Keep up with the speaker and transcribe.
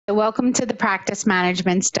Welcome to the Practice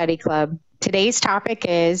Management Study Club. Today's topic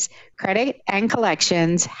is credit and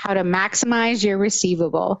collections, how to maximize your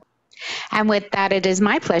receivable. And with that, it is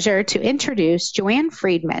my pleasure to introduce Joanne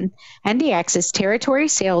Friedman, NDX's Territory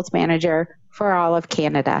Sales Manager for all of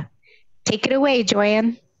Canada. Take it away,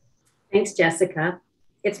 Joanne. Thanks, Jessica.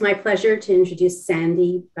 It's my pleasure to introduce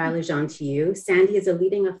Sandy Balajan to you. Sandy is a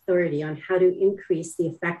leading authority on how to increase the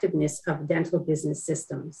effectiveness of dental business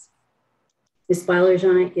systems. Ms.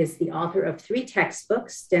 Balajan is the author of 3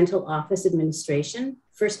 textbooks, Dental Office Administration,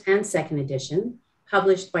 first and second edition,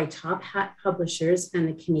 published by Top Hat Publishers, and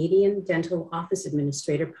the Canadian Dental Office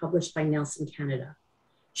Administrator, published by Nelson Canada.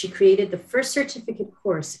 She created the first certificate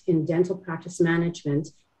course in dental practice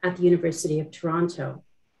management at the University of Toronto,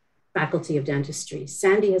 Faculty of Dentistry.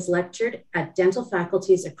 Sandy has lectured at dental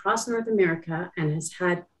faculties across North America and has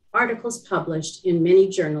had articles published in many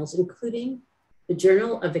journals, including the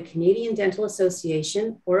Journal of the Canadian Dental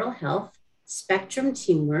Association, Oral Health, Spectrum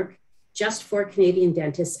Teamwork, Just for Canadian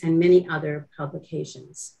Dentists, and many other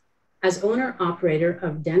publications. As owner-operator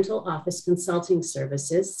of Dental Office Consulting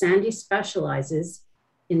Services, Sandy specializes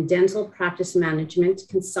in dental practice management,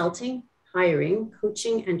 consulting, hiring,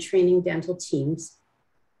 coaching, and training dental teams,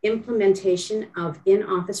 implementation of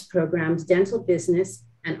in-office programs, dental business,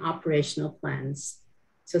 and operational plans.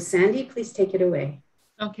 So Sandy, please take it away.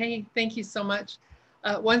 Okay, thank you so much.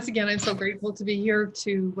 Once again, I'm so grateful to be here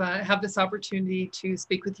to have this opportunity to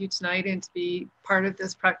speak with you tonight and to be part of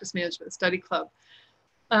this Practice Management Study Club.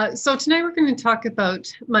 So tonight we're going to talk about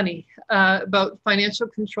money, about financial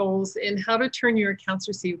controls and how to turn your accounts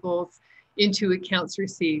receivables into accounts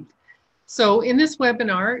received. So in this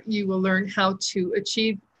webinar, you will learn how to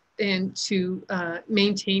achieve and to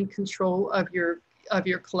maintain control of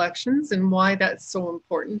your collections and why that's so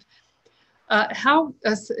important. How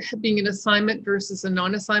being an assignment versus a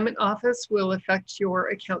non-assignment office will affect your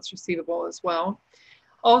accounts receivable as well.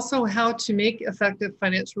 Also, how to make effective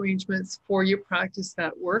financial arrangements for your practice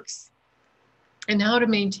that works, and how to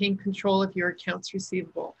maintain control of your accounts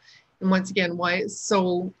receivable. And once again, why it's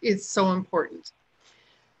so important.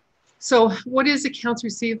 So what is accounts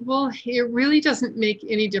receivable? It really doesn't make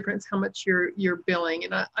any difference how much you're billing.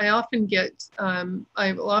 And I often get,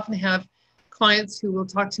 I will often have clients who will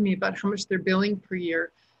talk to me about how much they're billing per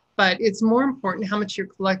year, but it's more important how much you're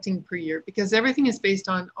collecting per year, because everything is based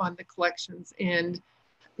on the collections, and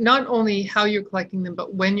not only how you're collecting them,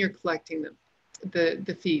 but when you're collecting them,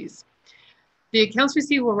 the fees. The accounts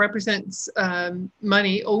receivable represents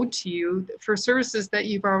money owed to you for services that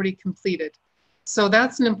you've already completed. So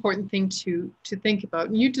that's an important thing to think about.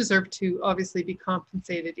 And you deserve to obviously be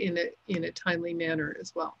compensated in a timely manner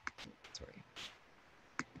as well. Sorry.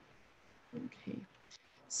 Okay.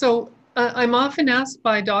 So I'm often asked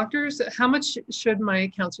by doctors, how much should my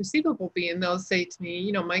accounts receivable be? And they'll say to me,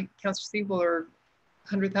 you know, my accounts receivable are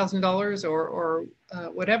 $100,000 or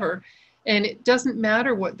whatever. And it doesn't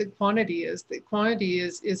matter what the quantity is. The quantity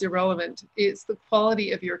is irrelevant. It's the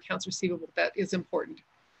quality of your accounts receivable that is important.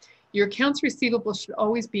 Your accounts receivable should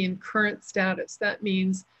always be in current status. That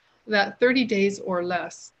means that 30 days or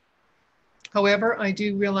less. However, I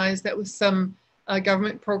do realize that with some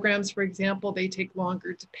government programs, for example, they take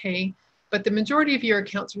longer to pay, but the majority of your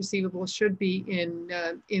accounts receivable should be in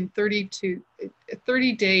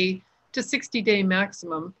 30 day to 60 day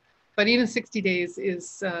maximum. But even 60 days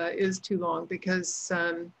is too long, because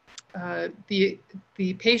the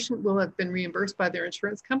patient will have been reimbursed by their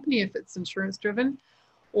insurance company if it's insurance driven,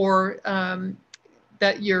 or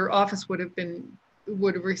that your office would have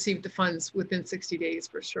received the funds within 60 days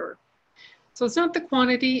for sure. So it's not the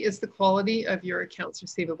quantity, it's the quality of your accounts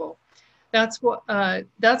receivable. That's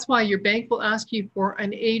why your bank will ask you for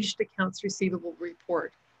an aged accounts receivable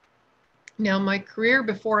report. Now, my career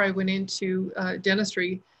before I went into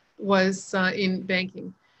dentistry was in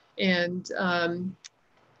banking, and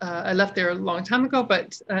I left there a long time ago,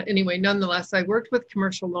 but anyway, nonetheless, I worked with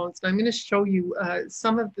commercial loans, and I'm going to show you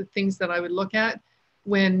some of the things that I would look at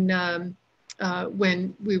when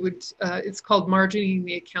we would, it's called margining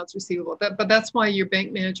the accounts receivable. But that's why your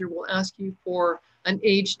bank manager will ask you for an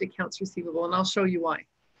aged accounts receivable, and I'll show you why.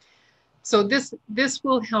 So this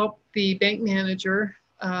will help the bank manager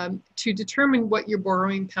to determine what your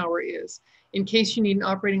borrowing power is in case you need an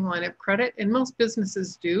operating line of credit, and most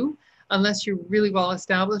businesses do. Unless you're really well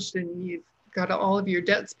established and you've got all of your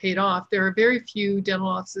debts paid off, there are very few dental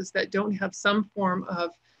offices that don't have some form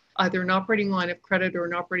of either an operating line of credit or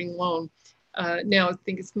an operating loan. Now I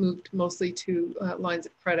think it's moved mostly to lines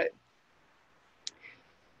of credit.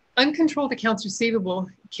 Uncontrolled accounts receivable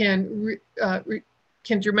can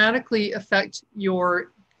dramatically affect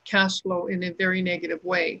your cash flow in a very negative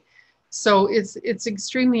way. So it's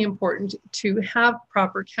extremely important to have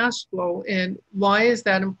proper cash flow. And why is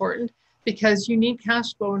that important? Because you need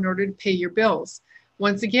cash flow in order to pay your bills.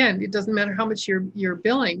 Once again, it doesn't matter how much you're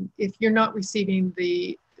billing. If you're not receiving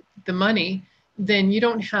the money, then you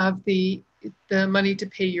don't have the money to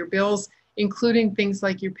pay your bills, including things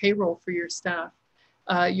like your payroll for your staff,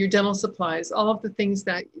 your dental supplies, all of the things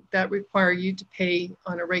that require you to pay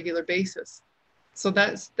on a regular basis. So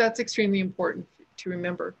that's extremely important to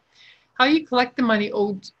remember. How you collect the money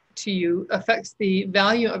owed to you affects the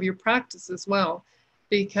value of your practice as well,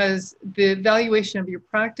 because the valuation of your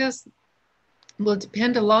practice will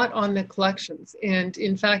depend a lot on the collections. And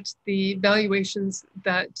in fact, the valuations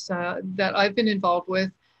that I've been involved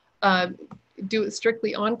with do it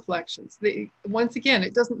strictly on collections. Once again,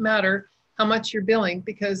 it doesn't matter how much you're billing,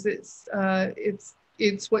 because it's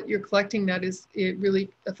what you're collecting it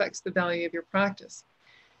really affects the value of your practice.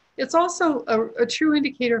 It's also a true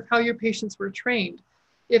indicator of how your patients were trained.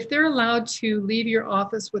 If they're allowed to leave your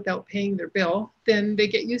office without paying their bill, then they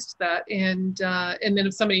get used to that. And then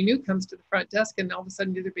if somebody new comes to the front desk and all of a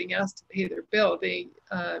sudden they're being asked to pay their bill, they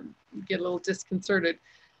get a little disconcerted.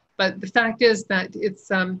 But the fact is that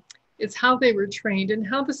it's how they were trained and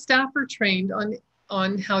how the staff are trained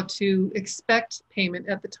on how to expect payment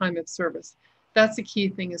at the time of service. That's a key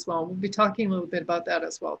thing as well. We'll be talking a little bit about that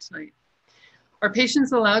as well tonight. Are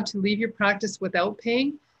patients allowed to leave your practice without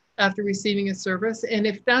paying after receiving a service? And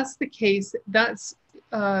if that's the case, that's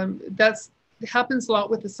happens a lot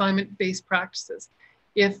with assignment-based practices.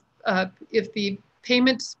 If the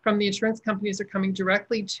payments from the insurance companies are coming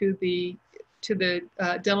directly to the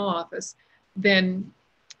dental office, then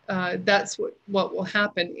that's what will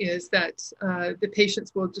happen, is that the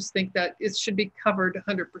patients will just think that it should be covered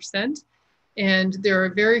 100%. And there are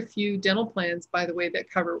very few dental plans, by the way, that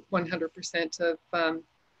cover 100%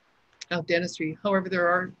 of dentistry. However,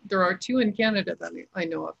 there are two in Canada that I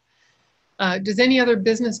know of. Does any other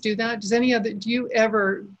business do that? Do you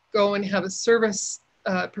ever go and have a service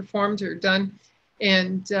performed or done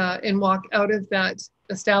and walk out of that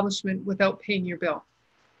establishment without paying your bill?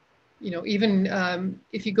 You know, even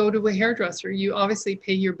if you go to a hairdresser, you obviously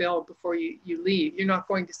pay your bill before you leave. You're not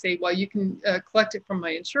going to say, well, you can collect it from my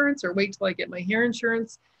insurance, or wait till I get my hair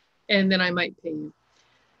insurance and then I might pay you.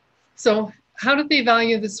 So how do they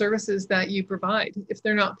value the services that you provide if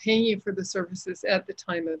they're not paying you for the services at the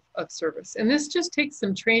time of service? And this just takes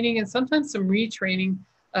some training and sometimes some retraining,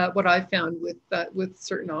 what I've found with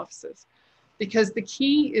certain offices. Because the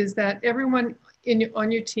key is that everyone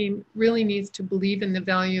on your team really needs to believe in the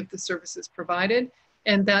value of the services provided,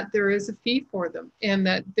 and that there is a fee for them, and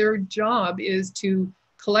that their job is to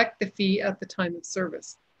collect the fee at the time of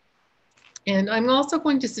service. And I'm also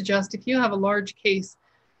going to suggest, if you have a large case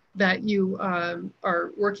that you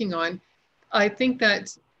are working on, I think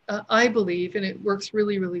that I believe, and it works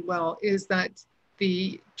really, really well, is that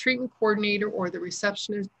the treatment coordinator or the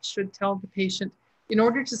receptionist should tell the patient, in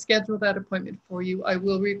order to schedule that appointment for you,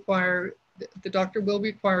 the doctor will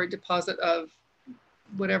require a deposit of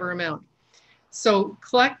whatever amount. So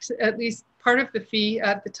collect at least part of the fee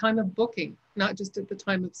at the time of booking, not just at the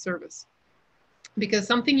time of service. Because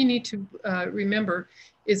something you need to remember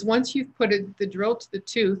is, once you've put the drill to the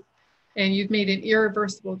tooth and you've made an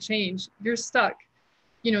irreversible change, you're stuck.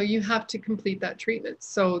 You know, you have to complete that treatment.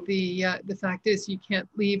 So the fact is, you can't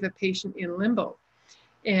leave a patient in limbo.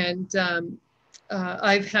 And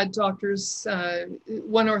I've had doctors,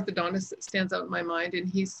 one orthodontist that stands out in my mind, and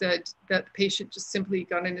he said that the patient just simply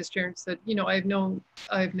got in his chair and said, you know, I have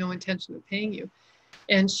no intention of paying you.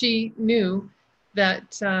 And she knew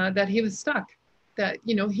that he was stuck, that,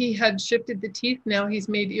 you know, he had shifted the teeth. Now he's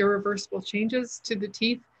made irreversible changes to the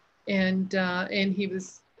teeth, and he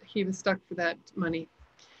was stuck for that money.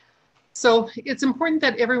 So it's important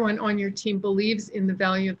that everyone on your team believes in the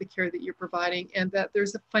value of the care that you're providing, and that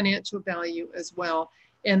there's a financial value as well.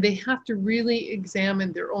 And they have to really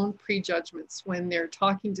examine their own prejudgments when they're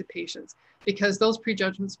talking to patients, because those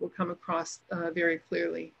prejudgments will come across very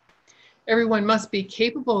clearly. Everyone must be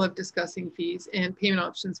capable of discussing fees and payment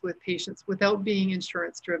options with patients without being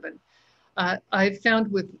insurance driven. I've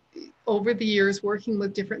found over the years working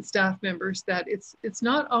with different staff members that it's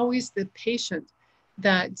not always the patient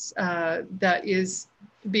that is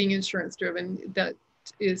being insurance driven, that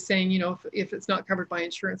is saying, you know, if it's not covered by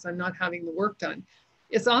insurance, I'm not having the work done.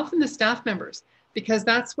 It's often the staff members, because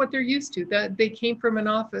that's what they're used to, that they came from an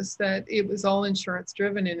office that it was all insurance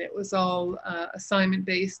driven and it was all assignment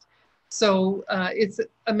based. So it's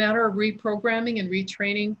a matter of reprogramming and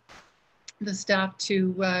retraining the staff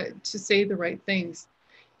to say the right things.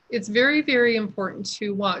 It's very, very important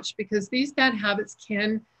to watch, because these bad habits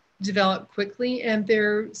can develop quickly and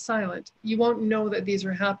they're silent. You won't know that these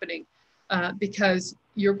are happening because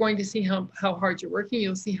you're going to see how hard you're working.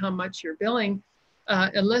 You'll see how much you're billing.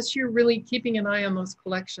 Unless you're really keeping an eye on those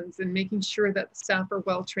collections and making sure that the staff are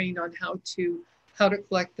well trained on how to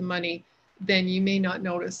collect the money, then you may not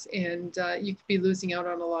notice, and you could be losing out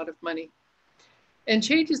on a lot of money. And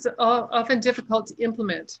change is often difficult to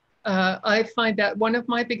implement. I find that one of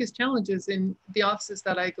my biggest challenges in the offices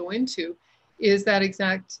that I go into is that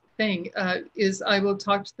exact thing, is I will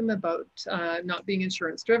talk to them about not being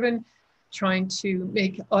insurance driven, trying to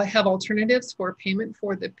have alternatives for payment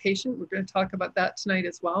for the patient. We're going to talk about that tonight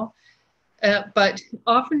as well. But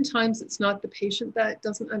oftentimes it's not the patient that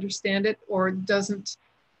doesn't understand it or doesn't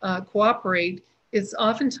cooperate. It's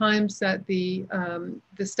oftentimes that the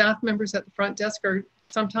staff members at the front desk are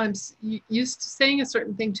sometimes used to saying a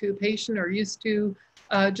certain thing to a patient, or used to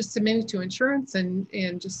just submitting to insurance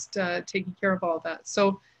and just taking care of all that.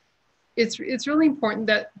 So it's really important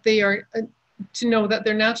that they are to know that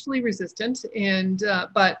they're naturally resistant, and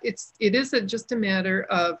but it is just a matter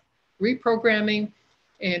of reprogramming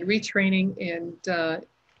and retraining,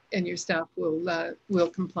 and your staff will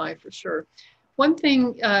comply for sure. One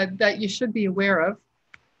thing that you should be aware of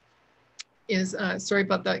is, sorry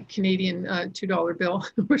about that Canadian $2 bill,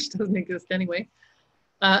 which doesn't exist anyway,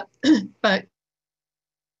 but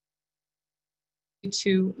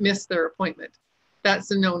to miss their appointment.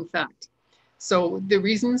 That's a known fact. So the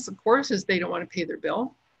reasons, of course, is they don't want to pay their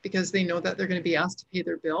bill because they know that they're going to be asked to pay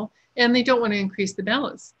their bill, and they don't want to increase the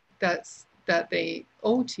balance that they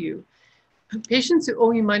owe to you. Patients who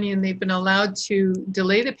owe you money and they've been allowed to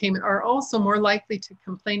delay the payment are also more likely to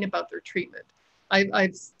complain about their treatment.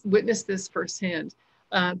 I've witnessed this firsthand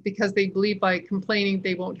because they believe by complaining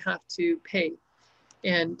they won't have to pay.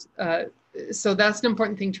 And so that's an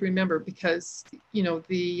important thing to remember, because you know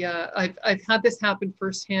I've had this happen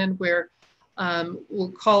firsthand where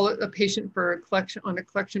we'll call a patient for a collection on a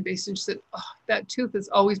collection basis and said, oh, that tooth has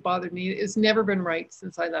always bothered me. It's never been right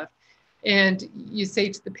since I left. And you say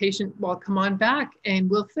to the patient, well, come on back and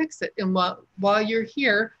we'll fix it. And while you're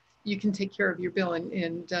here, you can take care of your bill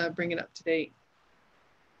and bring it up to date.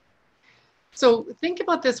 So think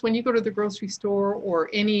about this when you go to the grocery store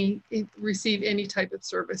or receive any type of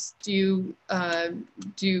service. Do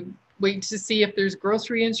you wait to see if there's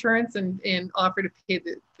grocery insurance and offer to pay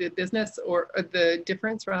the business or the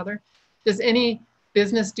difference rather? Does any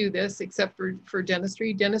business do this except for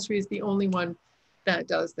dentistry? Dentistry is the only one that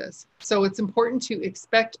does this. So it's important to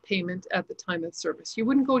expect payment at the time of service. You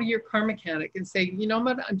wouldn't go to your car mechanic and say, you know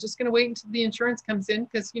what, I'm just going to wait until the insurance comes in,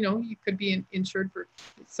 because you know you could be insured for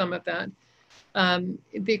some of that.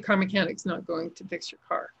 The car mechanic's not going to fix your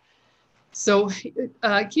car. So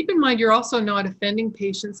keep in mind, you're also not offending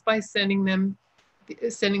patients by sending them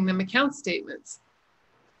account statements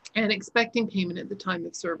and expecting payment at the time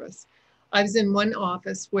of service. I was in one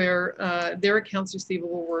office where their accounts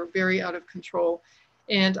receivable were very out of control.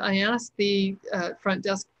 And I asked the front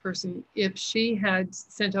desk person if she had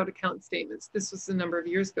sent out account statements. This was a number of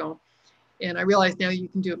years ago. And I realize now you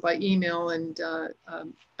can do it by email. And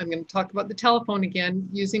I'm going to talk about the telephone again,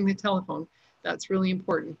 using the telephone. That's really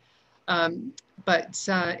important. But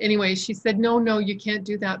anyway, she said, no, you can't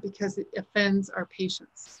do that because it offends our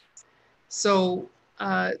patients. So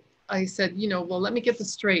I said, well, let me get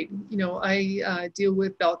this straight. I deal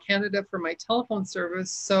with Bell Canada for my telephone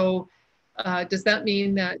service. So does that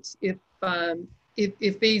mean that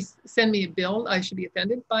if they send me a bill, I should be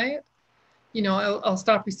offended by it? I'll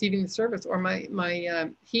stop receiving the service, or my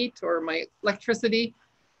heat or my electricity.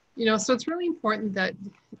 So it's really important that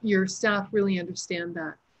your staff really understand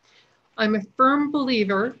that. I'm a firm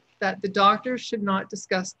believer that the doctor should not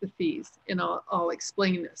discuss the fees, and I'll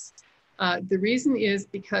explain this. The reason is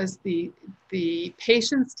because the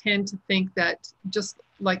patients tend to think that, just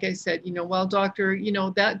like I said, well, doctor,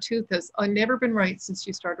 that tooth has never been right since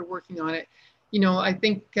you started working on it. I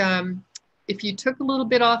think if you took a little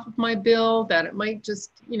bit off of my bill, that it might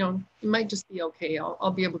just, it might just be okay.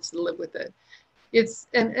 I'll be able to live with it.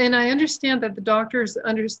 And I understand that the doctors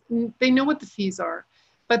they know what the fees are,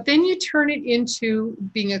 but then you turn it into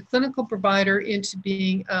being a clinical provider, into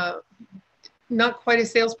being not quite a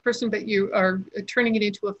salesperson, but you are turning it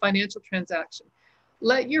into a financial transaction.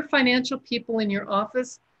 Let your financial people in your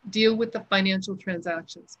office deal with the financial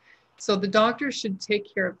transactions. So the doctor should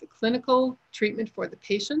take care of the clinical treatment for the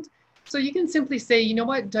patient. So you can simply say, you know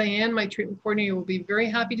what, Diane, my treatment coordinator, will be very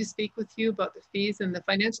happy to speak with you about the fees and the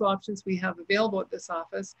financial options we have available at this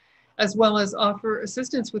office, as well as offer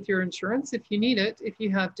assistance with your insurance if you need it. If you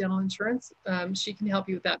have dental insurance, she can help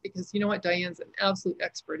you with that, because you know what, Diane's an absolute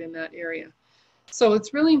expert in that area. So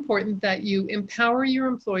it's really important that you empower your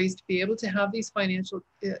employees to be able to have these financial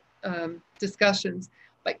discussions,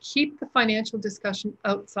 but keep the financial discussion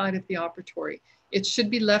outside of the operatory. It should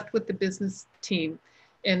be left with the business team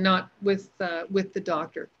and not with the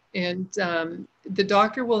doctor. And the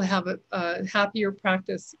doctor will have a happier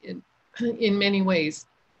practice in many ways.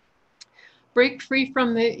 Break free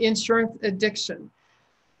from the insurance addiction.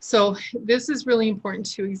 So this is really important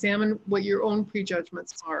to examine what your own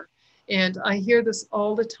prejudgments are. And I hear this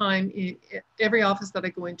all the time in every office that I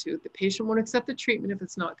go into. The patient won't accept the treatment if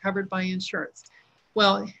it's not covered by insurance.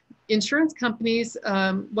 Well, insurance companies,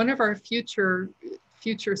 one of our future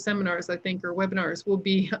seminars, I think, or webinars will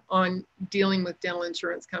be on dealing with dental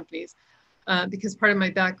insurance companies, because part of my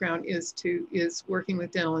background is working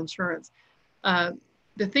with dental insurance.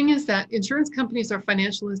 The thing is that insurance companies are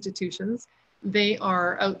financial institutions. They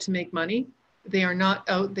are out to make money. They are not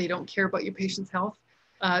out, they don't care about your patient's health.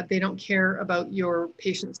 They don't care about your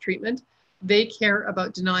patient's treatment. They care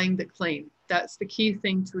about denying the claim. That's the key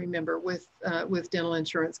thing to remember with dental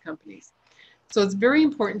insurance companies. So it's very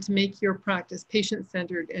important to make your practice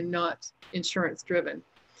patient-centered and not insurance-driven.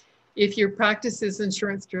 If your practice is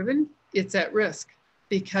insurance-driven, it's at risk,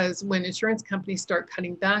 because when insurance companies start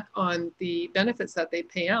cutting back on the benefits that they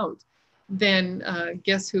pay out, then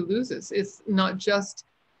guess who loses? It's not just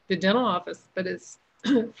the dental office, but it's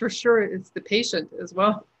for sure it's the patient as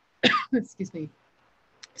well. Excuse me.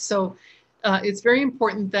 So it's very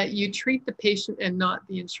important that you treat the patient and not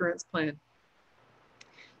the insurance plan.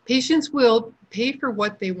 Patients will pay for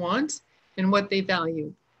what they want and what they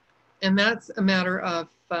value. And that's a matter of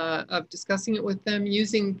discussing it with them,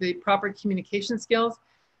 using the proper communication skills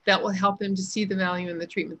that will help them to see the value in the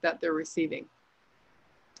treatment that they're receiving.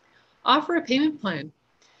 Offer a payment plan.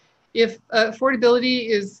 If affordability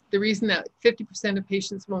is the reason that 50% of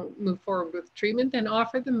patients won't move forward with treatment, then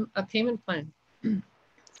offer them a payment plan.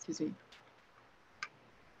 Excuse me.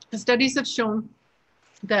 Studies have shown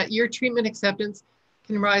that your treatment acceptance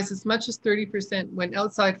can rise as much as 30% when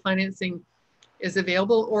outside financing is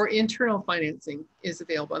available or internal financing is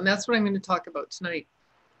available. And that's what I'm going to talk about tonight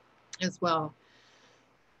as well.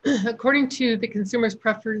 According to the Consumers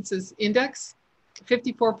Preferences Index,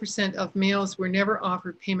 54% of males were never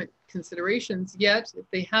offered payment considerations, yet if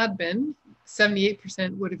they had been,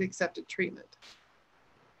 78% would have accepted treatment.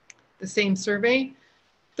 The same survey,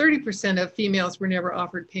 30% of females were never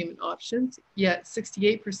offered payment options, yet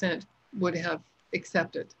 68% would have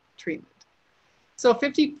accepted treatment. So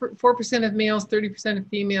 54% of males, 30% of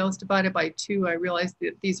females divided by 2. I realize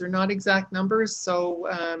that these are not exact numbers,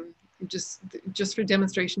 so just for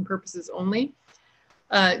demonstration purposes only.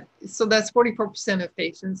 So that's 44% of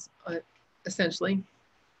patients, essentially.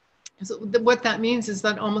 So what that means is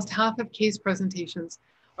that almost half of case presentations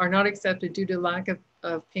are not accepted due to lack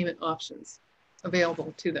of payment options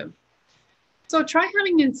available to them. So try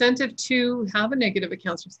having an incentive to have a negative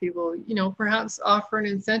accounts receivable. You know, perhaps offer an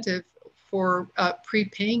incentive for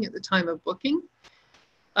prepaying at the time of booking.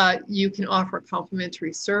 You can offer a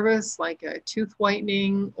complimentary service like a tooth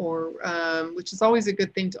whitening, or which is always a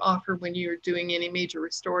good thing to offer when you're doing any major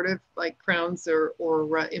restorative like crowns or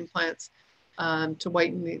implants to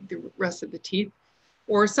whiten the rest of the teeth,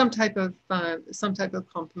 or some type of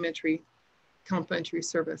complimentary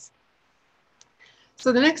service.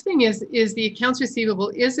 So the next thing is the accounts receivable.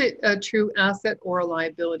 Is it a true asset or a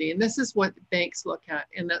liability? And this is what banks look at,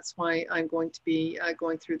 and that's why I'm going to be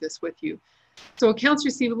going through this with you. So accounts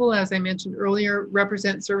receivable, as I mentioned earlier,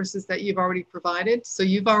 represent services that you've already provided. So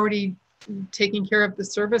you've already taken care of the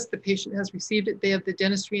service. The patient has received it. They have the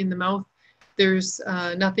dentistry in the mouth. There's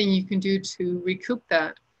nothing you can do to recoup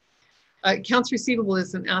that. Accounts receivable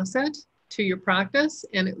is an asset to your practice,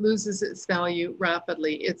 and it loses its value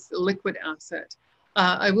rapidly. It's a liquid asset.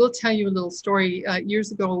 I will tell you a little story.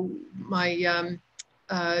 Years ago, my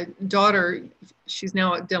daughter, she's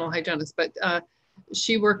now a dental hygienist, but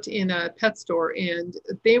she worked in a pet store, and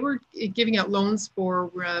they were giving out loans for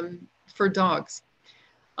dogs.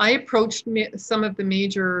 I approached some of the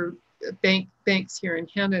major banks here in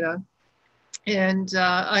Canada, and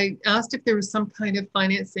I asked if there was some kind of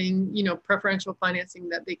financing, you know, preferential financing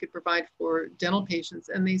that they could provide for dental patients,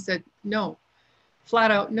 and they said no, flat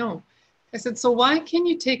out no. I said, so why can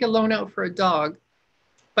you take a loan out for a dog,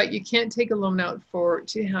 but you can't take a loan out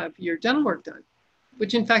to have your dental work done?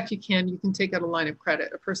 Which in fact you can take out a line of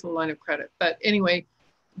credit, a personal line of credit. But anyway,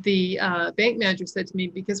 the bank manager said to me,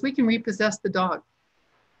 because we can repossess the dog.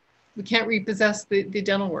 We can't repossess the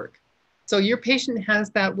dental work. So your patient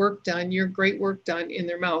has that work done, your great work done in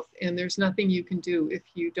their mouth, and there's nothing you can do if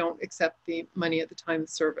you don't accept the money at the time of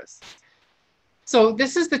service. So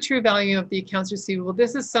this is the true value of the accounts receivable.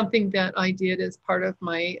 This is something that I did as part of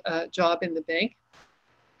my job in the bank.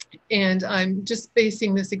 And I'm just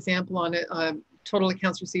basing this example on a total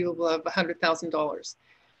accounts receivable of $100,000.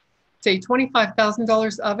 Say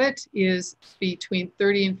 $25,000 of it is between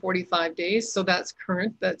 30 and 45 days. So that's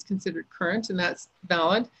current, that's considered current, and that's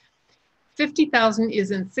valid. 50,000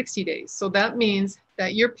 is in 60 days. So that means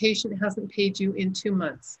that your patient hasn't paid you in 2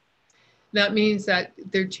 months. That means that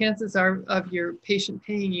their chances are of your patient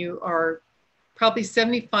paying you are probably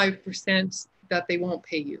 75% that they won't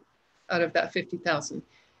pay you out of that 50,000.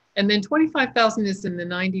 And then 25,000 is in the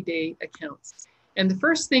 90-day accounts. And the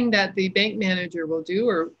first thing that the bank manager will do,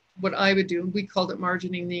 or what I would do, we called it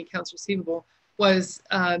margining the accounts receivable, was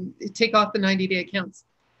take off the 90-day accounts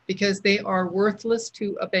because they are worthless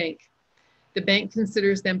to a bank. The bank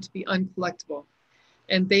considers them to be uncollectible.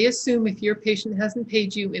 And they assume if your patient hasn't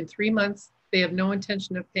paid you in 3 months, they have no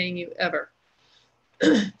intention of paying you ever.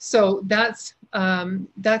 So that's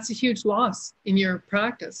a huge loss in your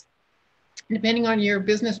practice. Depending on your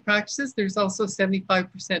business practices, there's also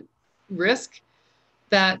 75% risk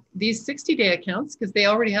that these 60-day accounts, because they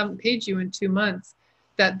already haven't paid you in 2 months,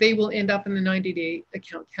 that they will end up in the 90-day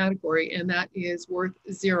account category, and that is worth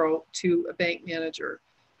zero to a bank manager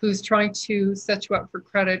who's trying to set you up for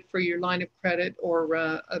credit for your line of credit or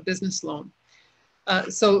a business loan.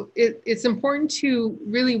 So it's important to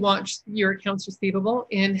really watch your accounts receivable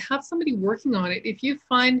and have somebody working on it. If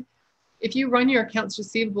you run your accounts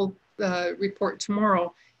receivable report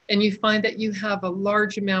tomorrow and you find that you have a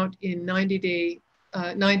large amount in 90-day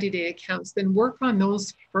accounts, then work on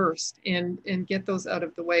those first and get those out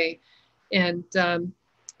of the way. And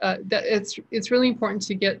it's really important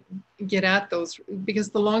to get at those, because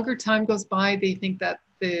the longer time goes by, they think that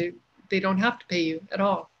they don't have to pay you at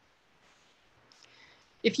all.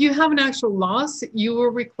 If you have an actual loss, you will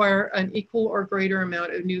require an equal or greater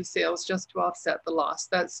amount of new sales just to offset the loss.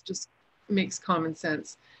 That's just makes common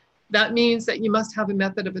sense. That means that you must have a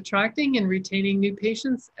method of attracting and retaining new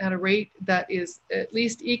patients at a rate that is at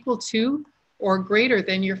least equal to or greater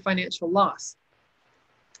than your financial loss.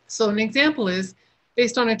 So an example is,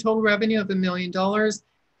 based on a total revenue of $1 million,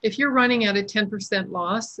 if you're running at a 10%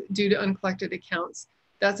 loss due to uncollected accounts,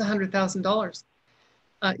 that's $100,000.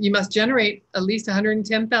 You must generate at least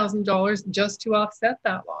 $110,000 just to offset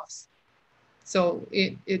that loss. So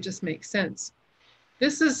it just makes sense.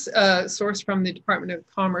 This is sourced from the Department of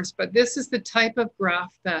Commerce, but this is the type of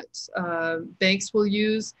graph that banks will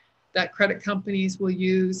use, that credit companies will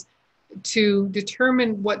use to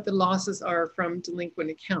determine what the losses are from delinquent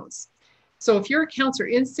accounts. So if your accounts are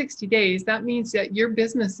in 60 days, that means that your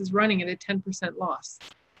business is running at a 10% loss.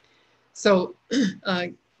 So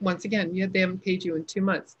once again, they haven't paid you in 2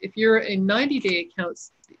 months. If you're in 90-day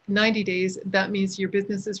accounts, 90 days, that means your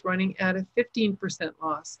business is running at a 15%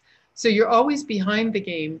 loss. So you're always behind the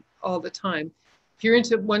game all the time. If you're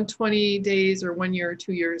into 120 days or 1 year or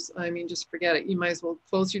 2 years, I mean, just forget it. You might as well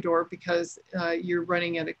close your door because you're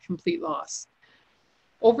running at a complete loss.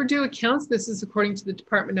 Overdue accounts, this is according to the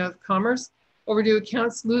Department of Commerce, overdue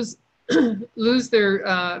accounts lose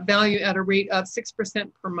their value at a rate of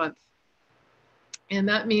 6% per month. And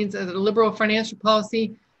that means that a liberal financial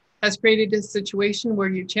policy has created a situation where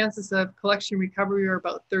your chances of collection recovery are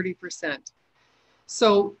about 30%.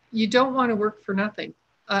 So you don't want to work for nothing.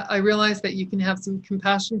 I realize that you can have some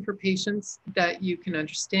compassion for patients that you can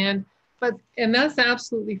understand, and that's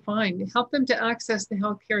absolutely fine. Help them to access the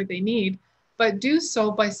health care they need, but do so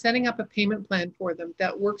by setting up a payment plan for them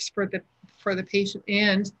that works for the patient.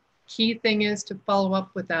 And key thing is to follow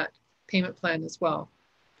up with that payment plan as well.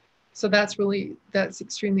 So that's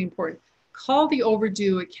extremely important. Call the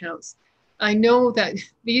overdue accounts. I know that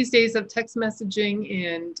these days of text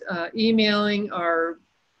messaging and emailing are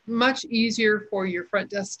much easier for your front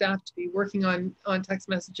desk staff to be working on text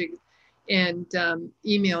messaging and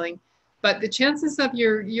emailing, but the chances of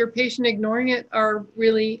your patient ignoring it are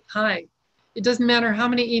really high. It doesn't matter how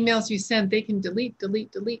many emails you send, they can delete.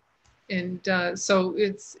 And so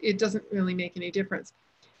it doesn't really make any difference.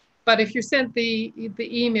 But if you're sent the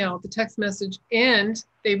email, the text message, and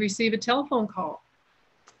they receive a telephone call,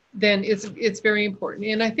 then it's very important.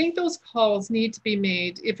 And I think those calls need to be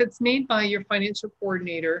made. If it's made by your financial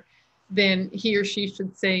coordinator, then he or she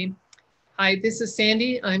should say, "Hi, this is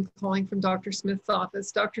Sandy. I'm calling from Dr. Smith's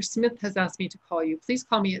office. Dr. Smith has asked me to call you. Please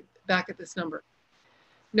call me back at this number."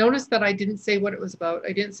 Notice that I didn't say what it was about.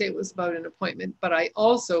 I didn't say it was about an appointment, but I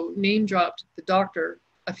also name dropped the doctor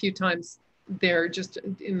a few times there, just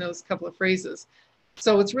in those couple of phrases.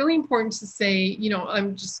 So it's really important to say,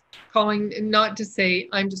 I'm just calling, not to say,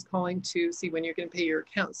 I'm just calling to see when you're going to pay your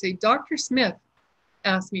account. Say, Dr. Smith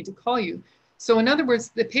asked me to call you. So in other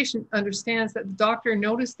words, the patient understands that the doctor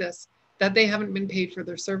noticed this, that they haven't been paid for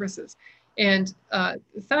their services. And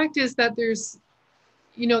the fact is that there's,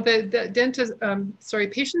 you know, the dentist,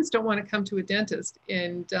 patients don't want to come to a dentist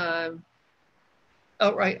and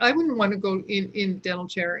outright. I wouldn't want to go in dental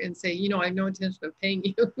chair and say, you know, I have no intention of paying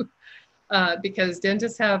you because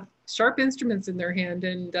dentists have sharp instruments in their hand,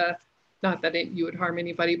 and not that you would harm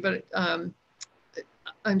anybody, but I'm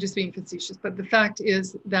just being facetious. But the fact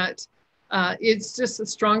is that it's just a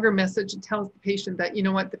stronger message. It tells the patient that, you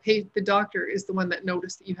know what, the doctor is the one that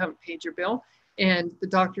noticed that you haven't paid your bill, and the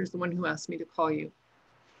doctor is the one who asked me to call you.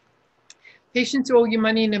 Patients who owe you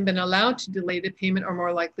money and have been allowed to delay the payment are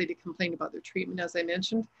more likely to complain about their treatment, as I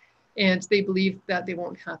mentioned, and they believe that they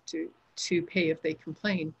won't have to pay if they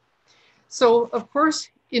complain. So, of course,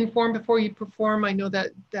 inform before you perform. I know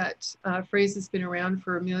that phrase has been around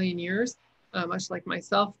for a million years, much like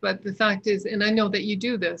myself, but the fact is, and I know that you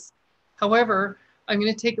do this, however, I'm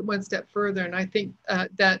going to take it one step further, and I think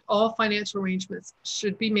that all financial arrangements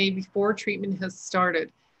should be made before treatment has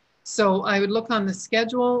started. So I would look on the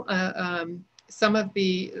schedule. Some of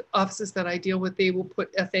the offices that I deal with, they will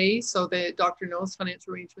put FA, so the doctor knows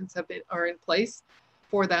financial arrangements are in place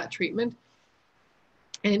for that treatment.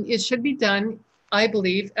 And it should be done, I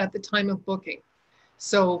believe, at the time of booking.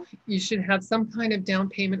 So you should have some kind of down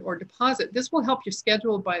payment or deposit. This will help your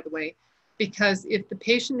schedule, by the way, because if the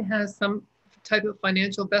patient has some type of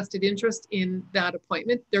financial vested interest in that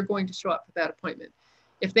appointment, they're going to show up for that appointment.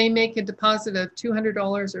 If they make a deposit of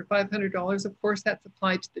 $200 or $500, of course, that's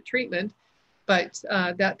applied to the treatment, but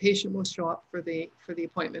that patient will show up for the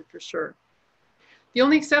appointment for sure. The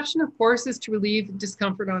only exception, of course, is to relieve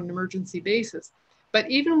discomfort on an emergency basis. But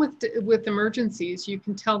even with emergencies, you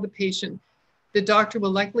can tell the patient the doctor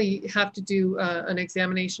will likely have to do an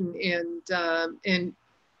examination and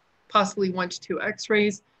possibly 1 to 2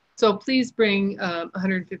 x-rays. So please bring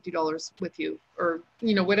 $150 with you, or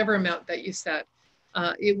whatever amount that you set.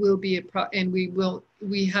 It will be and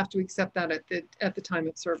we have to accept that at the time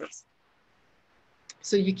of service.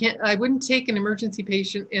 So you can't, I wouldn't take an emergency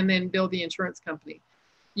patient and then bill the insurance company.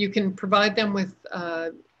 You can provide them with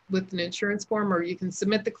an insurance form, or you can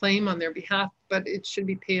submit the claim on their behalf, but it should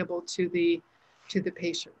be payable to the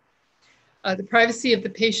patient. The privacy of the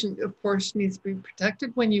patient, of course, needs to be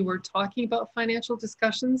protected when you were talking about financial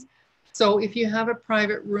discussions. So if you have a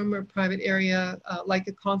private room or private area, like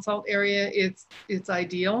a consult area, it's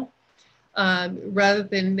ideal. Rather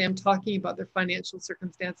than them talking about their financial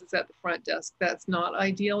circumstances at the front desk. That's not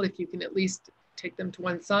ideal. If you can at least take them to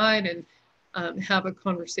one side and have a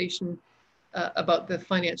conversation about the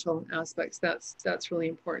financial aspects, that's really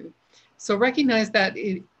important. So recognize that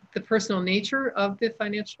the personal nature of the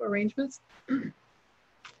financial arrangements,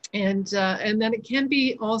 and then it can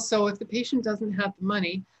be also, if the patient doesn't have the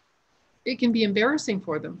money, it can be embarrassing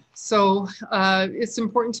for them. So it's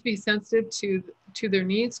important to be sensitive to their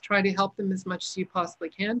needs, try to help them as much as you possibly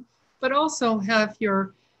can, but also have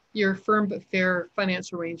your firm but fair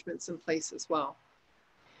financial arrangements in place as well.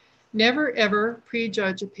 Never ever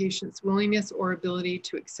prejudge a patient's willingness or ability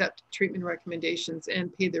to accept treatment recommendations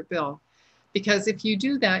and pay their bill, because if you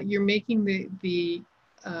do that, you're making the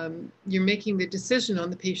decision on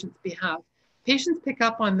the patient's behalf. Patients pick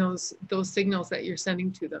up on those signals that you're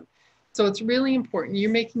sending to them. So it's really important.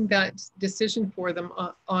 You're making that decision for them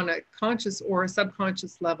on a conscious or a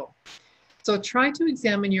subconscious level. So try to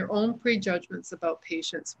examine your own prejudgments about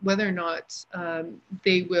patients, whether or not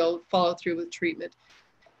they will follow through with treatment.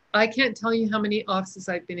 I can't tell you how many offices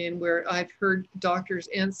I've been in where I've heard doctors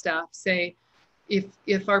and staff say,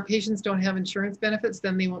 if our patients don't have insurance benefits,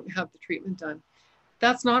 then they won't have the treatment done.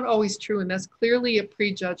 That's not always true, and that's clearly a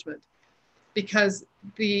prejudgment. Because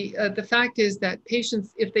the fact is that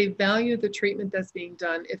patients, if they value the treatment that's being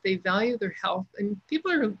done, if they value their health, and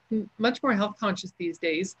people are much more health conscious these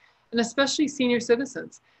days, and especially senior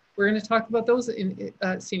citizens. We're going to talk about those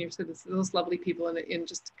senior citizens, those lovely people in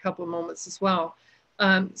just a couple of moments as well.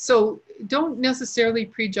 So don't necessarily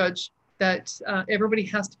prejudge that everybody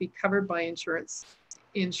has to be covered by insurance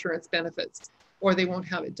benefits, or they won't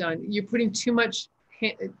have it done. You're putting too much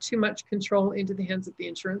control into the hands of the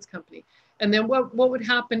insurance company. And then what would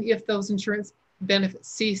happen if those insurance benefits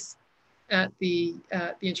cease at the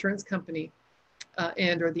insurance company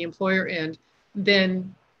end, or the employer end?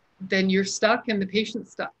 Then you're stuck and the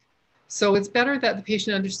patient's stuck. So it's better that the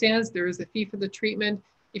patient understands there is a fee for the treatment.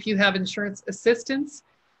 If you have insurance assistance,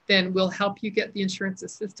 then we'll help you get the insurance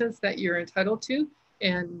assistance that you're entitled to.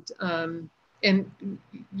 And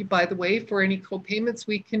by the way, for any co-payments,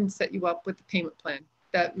 we can set you up with the payment plan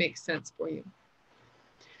that makes sense for you.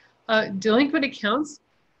 Delinquent accounts,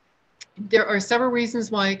 There are several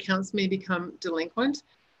reasons why accounts may become delinquent.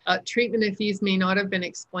 Treatment and fees may not have been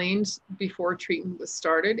explained before treatment was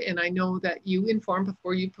started, and I know that you inform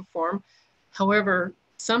before you perform. However,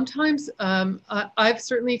 sometimes I've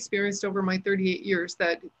certainly experienced over my 38 years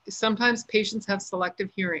that sometimes patients have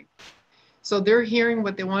selective hearing. So they're hearing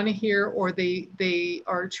what they want to hear, or they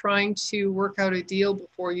are trying to work out a deal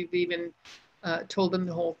before you've even told them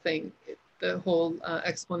the whole thing, the whole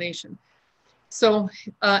explanation. So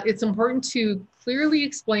it's important to clearly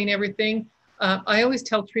explain everything. I always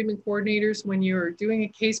tell treatment coordinators, when you're doing a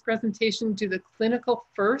case presentation, do the clinical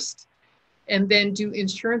first and then do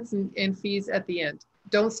insurance and fees at the end.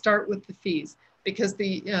 Don't start with the fees, because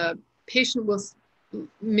the patient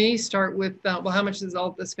may start with, well, how much is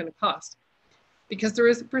all this going to cost? Because there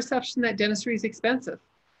is a perception that dentistry is expensive.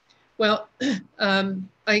 Well,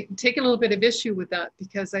 I take a little bit of issue with that,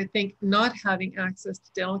 because I think not having access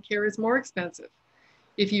to dental care is more expensive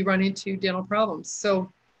if you run into dental problems.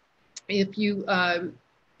 So if you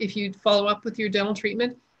follow up with your dental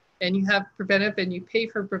treatment and you have preventive and you pay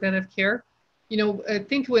for preventive care, you know, I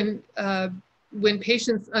think when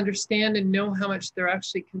patients understand and know how much they're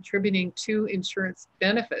actually contributing to insurance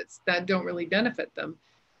benefits that don't really benefit them,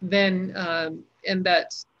 then and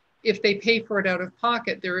that if they pay for it out of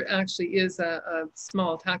pocket, there actually is a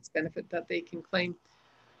small tax benefit that they can claim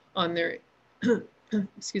on their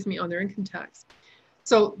excuse me, on their income tax.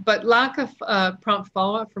 So, but lack of prompt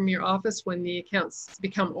follow-up from your office when the accounts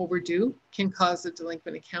become overdue can cause a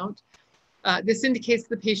delinquent account. This indicates to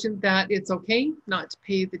the patient that it's okay not to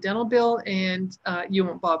pay the dental bill, and you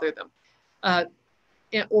won't bother them,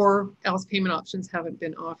 or else payment options haven't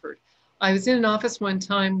been offered. I was in an office one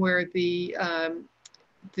time where the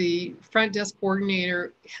front desk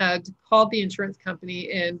coordinator had called the insurance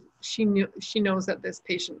company, and she knows that this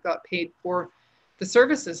patient got paid for the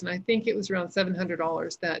services, and I think it was around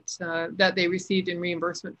 $700 that they received in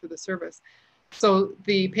reimbursement for the service. So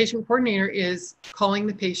the patient coordinator is calling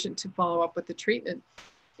the patient to follow up with the treatment,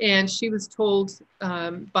 and she was told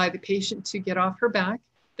by the patient to get off her back,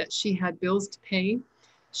 that she had bills to pay.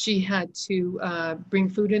 She had to bring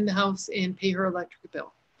food in the house and pay her electric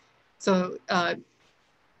bill. So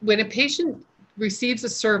when a patient receives a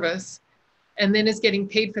service and then is getting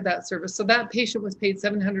paid for that service, so that patient was paid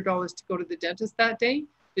 $700 to go to the dentist that day,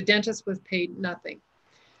 the dentist was paid nothing.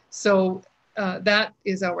 So that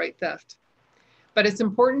is outright theft. But it's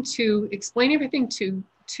important to explain everything to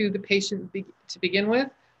the patient to begin with,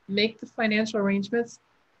 make the financial arrangements,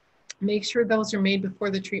 make sure those are made before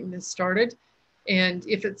the treatment is started. And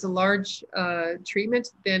if it's a large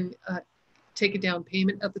treatment, then take a down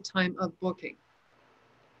payment at the time of booking.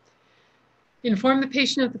 Inform the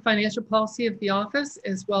patient of the financial policy of the office,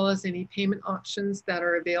 as well as any payment options that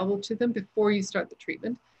are available to them before you start the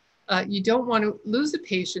treatment. You don't want to lose a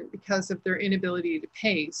patient because of their inability to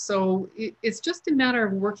pay. So it's just a matter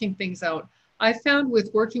of working things out. I found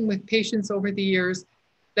with working with patients over the years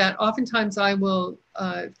that oftentimes I will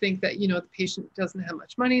think that, you know, the patient doesn't have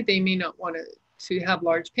much money. They may not want to have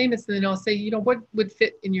large payments. And then I'll say, you know, what would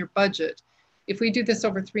fit in your budget? If we do this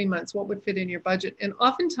over 3 months, what would fit in your budget? And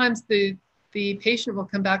oftentimes the patient will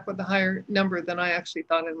come back with a higher number than I actually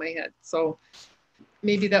thought in my head. So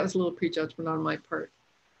maybe that was a little prejudgment on my part.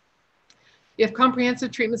 If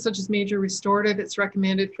comprehensive treatment such as major restorative, it's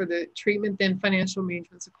recommended for the treatment, then financial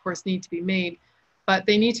arrangements, of course, need to be made. But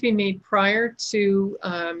they need to be made prior to,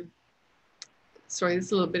 sorry, this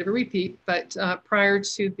is a little bit of a repeat, but prior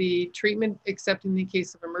to the treatment, except in the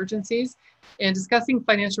case of emergencies. And discussing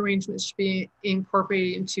financial arrangements should be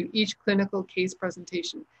incorporated into each clinical case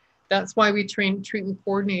presentation. That's why we train treatment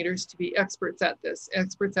coordinators to be experts at this,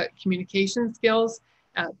 experts at communication skills,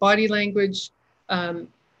 at body language,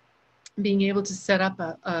 being able to set up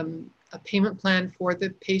a payment plan for the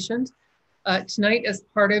patient. Tonight, as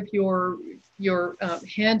part of your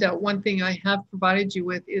handout, one thing I have provided you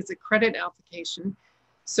with is a credit application.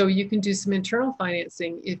 So you can do some internal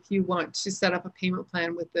financing if you want to set up a payment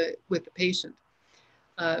plan with the patient.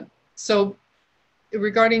 So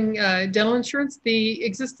regarding dental insurance, the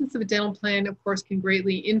existence of a dental plan, of course, can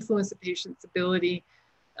greatly influence a patient's ability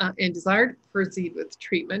and desire to proceed with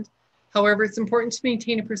treatment. However, it's important to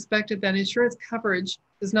maintain a perspective that insurance coverage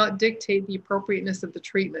does not dictate the appropriateness of the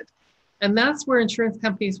treatment. And that's where insurance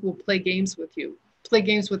companies will play games with you, play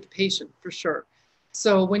games with the patient for sure.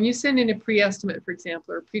 So when you send in a pre-estimate, for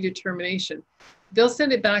example, or a predetermination, they'll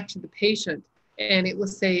send it back to the patient and it will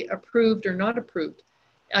say approved or not approved.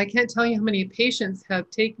 I can't tell you how many patients have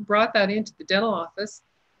brought that into the dental office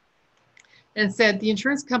and said, the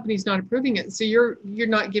insurance company's not approving it, so you're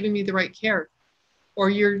not giving me the right care. Or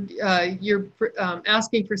you're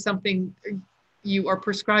asking for something you are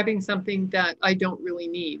prescribing something that I don't really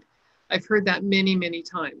need. I've heard that many, many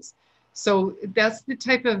times. So that's the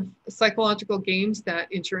type of psychological games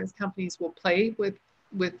that insurance companies will play with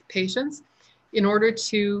patients in order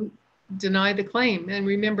to deny the claim. And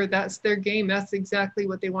remember, that's their game. That's exactly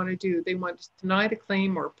what they want to do. They want to deny the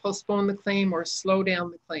claim or postpone the claim or slow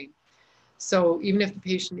down the claim. So even if the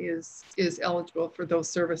patient is eligible for those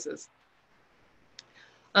services.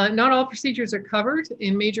 Not all procedures are covered,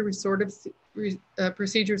 and major restorative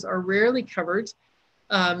procedures are rarely covered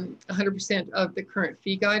 100% of the current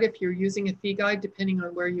fee guide if you're using a fee guide, depending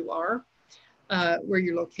on where you are, where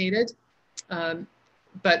you're located.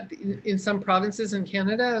 But in some provinces in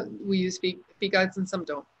Canada, we use fee guides and some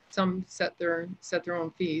don't. Some set their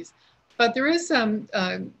own fees. But there is some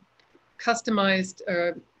customized,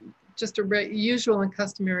 just usual and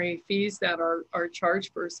customary fees that are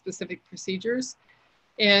charged for specific procedures.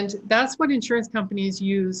 And that's what insurance companies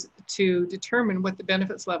use to determine what the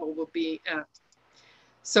benefits level will be at.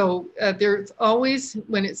 So there's always,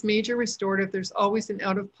 when it's major restorative, there's always an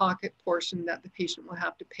out-of-pocket portion that the patient will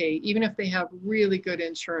have to pay, even if they have really good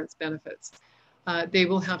insurance benefits. They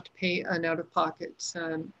will have to pay an out-of-pocket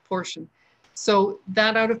portion. So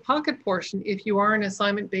that out-of-pocket portion, if you are an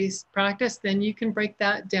assignment-based practice, then you can break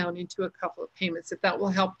that down into a couple of payments if that will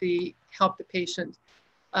help the patient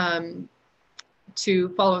to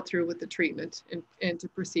follow through with the treatment and to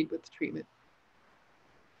proceed with the treatment.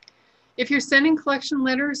 If you're sending collection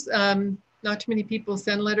letters, not too many people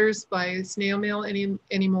send letters by snail mail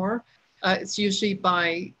anymore. It's usually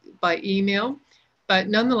by email, but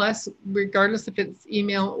nonetheless, regardless if it's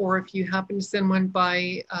email or if you happen to send one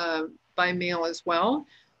by mail as well,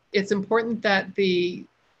 it's important that the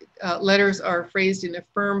letters are phrased in a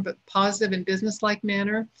firm but positive and businesslike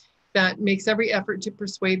manner that makes every effort to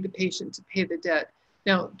persuade the patient to pay the debt.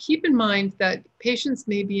 Now, keep in mind that patients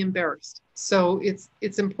may be embarrassed. So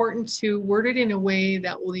it's important to word it in a way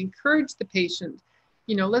that will encourage the patient,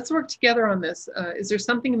 you know, let's work together on this. Is there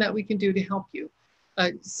something that we can do to help you?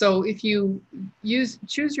 So if you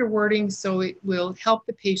choose your wording so it will help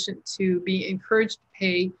the patient to be encouraged to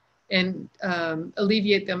pay and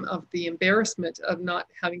alleviate them of the embarrassment of not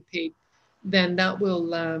having paid, then that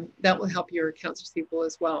will help your accounts receivable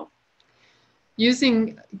as well.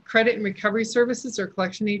 Using credit and recovery services or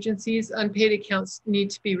collection agencies, unpaid accounts need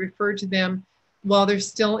to be referred to them while there's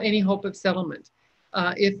still any hope of settlement.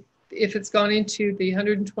 If it's gone into the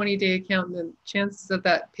 120-day account, then chances of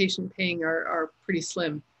that patient paying are pretty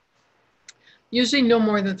slim. Usually no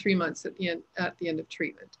more than 3 months at the end of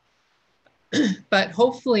treatment. But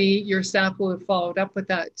hopefully your staff will have followed up with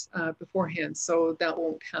that beforehand, so that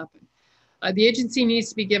won't happen. The agency needs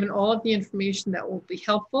to be given all of the information that will be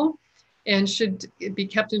helpful and should be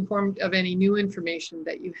kept informed of any new information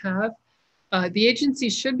that you have. The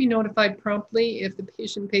agency should be notified promptly if the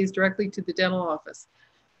patient pays directly to the dental office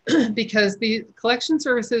because the collection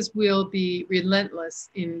services will be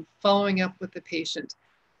relentless in following up with the patient.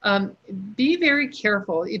 Be very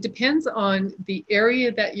careful. It depends on the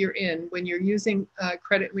area that you're in when you're using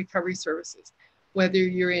credit recovery services, whether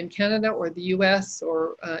you're in Canada or the US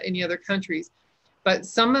or any other countries. But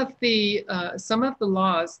some of the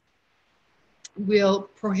laws will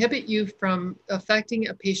prohibit you from affecting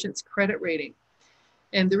a patient's credit rating.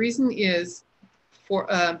 And the reason is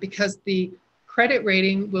because the credit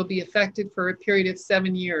rating will be affected for a period of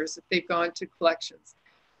 7 years if they've gone to collections.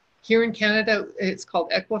 Here in Canada, it's called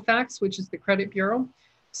Equifax, which is the credit bureau.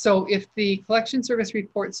 So if the collection service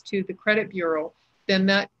reports to the credit bureau, then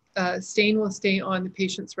that stain will stay on the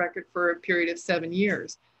patient's record for a period of 7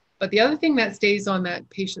 years. But the other thing that stays on that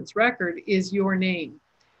patient's record is your name,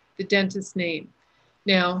 the dentist's name.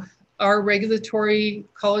 Now, our regulatory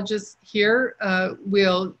colleges here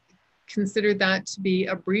will consider that to be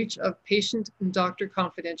a breach of patient and doctor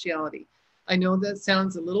confidentiality. I know that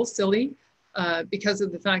sounds a little silly because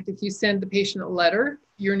of the fact if you send the patient a letter,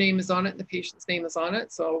 your name is on it and the patient's name is on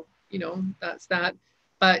it. So, you know, that's that.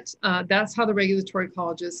 But that's how the regulatory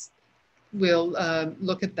colleges will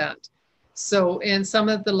look at that. So, and some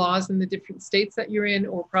of the laws in the different states that you're in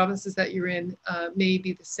or provinces that you're in may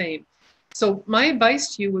be the same. So my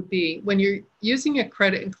advice to you would be when you're using a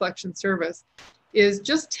credit and collection service is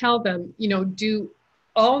just tell them, you know, do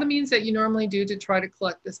all the means that you normally do to try to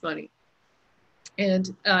collect this money.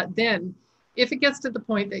 And then if it gets to the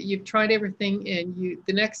point that you've tried everything and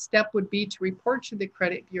the next step would be to report to the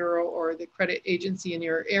credit bureau or the credit agency in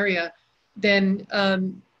your area, then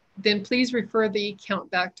please refer the account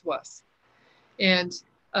back to us. And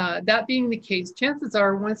that being the case, chances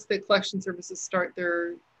are once the collection services start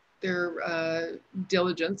their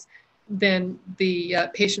diligence, then the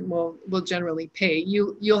patient will generally pay.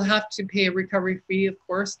 You'll have to pay a recovery fee, of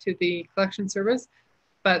course, to the collection service,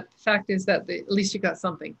 but the fact is that at least you got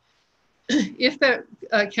something. If that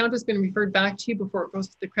account has been referred back to you before it goes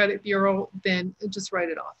to the credit bureau, then just write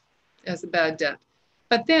it off as a bad debt.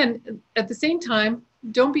 But then at the same time,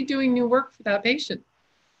 don't be doing new work for that patient.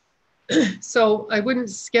 So I wouldn't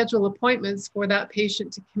schedule appointments for that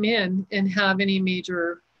patient to come in and have any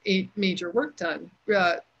major work done.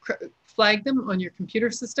 Flag them on your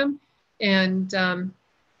computer system, and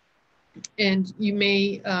you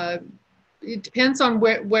may, it depends on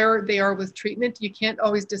where they are with treatment. You can't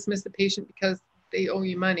always dismiss the patient because they owe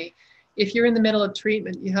you money. If you're in the middle of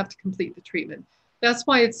treatment, you have to complete the treatment. That's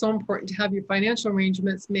why it's so important to have your financial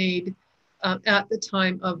arrangements made at the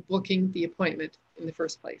time of booking the appointment in the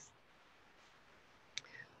first place.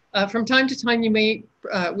 From time to time, you may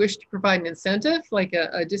wish to provide an incentive, like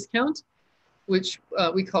a discount, which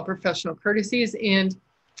we call professional courtesies. And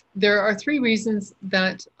there are 3 reasons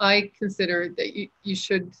that I consider that you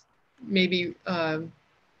should maybe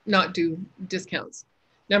not do discounts.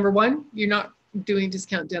 Number 1, you're not doing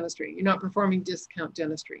discount dentistry. You're not performing discount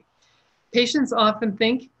dentistry. Patients often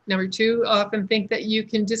think, number 2, often think that you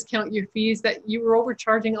can discount your fees that you were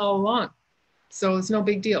overcharging all along. So it's no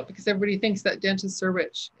big deal because everybody thinks that dentists are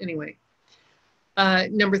rich anyway.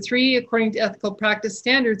 Number 3, according to ethical practice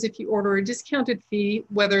standards, if you order a discounted fee,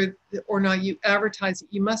 whether or not you advertise it,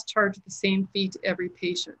 you must charge the same fee to every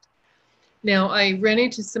patient. Now, I ran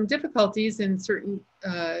into some difficulties in certain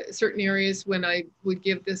areas when I would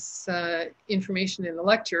give this information in a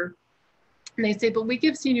lecture. And they say, but we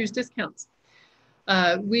give seniors discounts.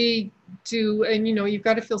 We do, and you've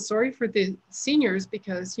got to feel sorry for the seniors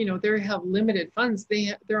because they have limited funds.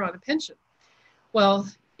 They're on a pension. Well,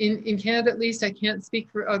 in Canada, at least, I can't speak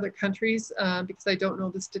for other countries because I don't know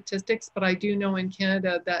the statistics, but I do know in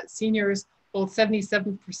Canada that seniors hold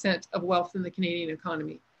 77% of wealth in the Canadian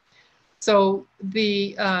economy. So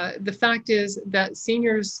the fact is that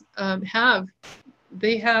seniors have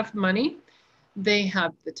money, they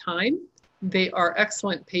have the time, they are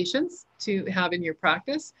excellent patients to have in your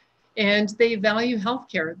practice, and they value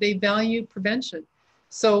healthcare, they value prevention.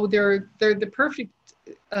 So they're the perfect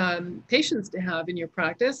patients to have in your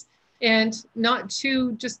practice, and not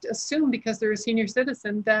to just assume because they're a senior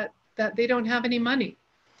citizen that they don't have any money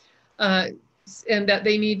and that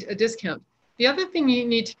they need a discount. The other thing you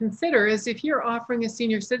need to consider is if you're offering a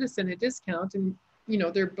senior citizen a discount and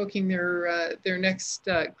they're booking their next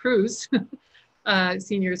cruise,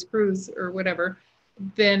 seniors cruise or whatever,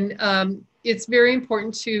 then it's very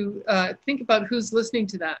important to think about who's listening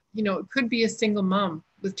to that. It could be a single mom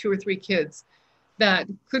with 2 or 3 kids that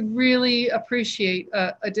could really appreciate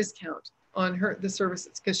a discount on the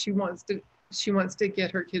services because she wants to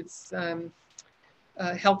get her kids'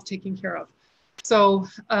 health taken care of. So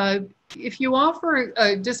if you offer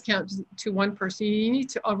a discount to one person, you need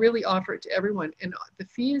to really offer it to everyone. And the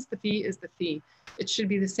fee is the fee is the fee. It should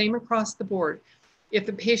be the same across the board. If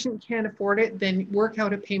the patient can't afford it, then work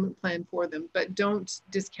out a payment plan for them, but don't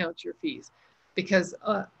discount your fees. Because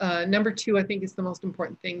number 2, I think is the most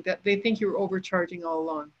important thing, that they think you're overcharging all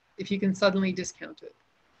along if you can suddenly discount it.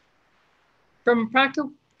 From a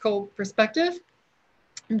practical perspective,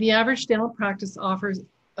 the average dental practice operates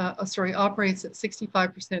at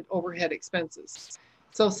 65% overhead expenses.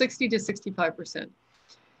 So 60 to 65%.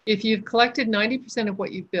 If you've collected 90% of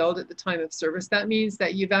what you've billed at the time of service, that means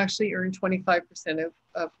that you've actually earned 25%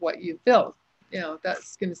 of what you've billed.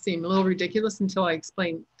 That's going to seem a little ridiculous until I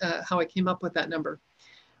explain how I came up with that number.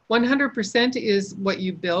 100% is what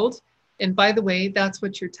you billed. And by the way, that's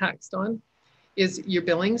what you're taxed on, is your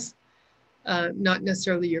billings, not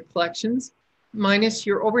necessarily your collections, minus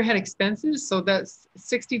your overhead expenses. So that's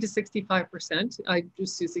 60 to 65%. I'm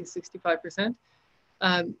just using 65%.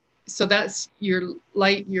 So that's your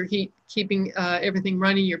light, your heat, keeping everything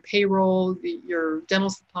running, your payroll, your dental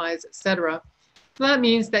supplies, etc. So that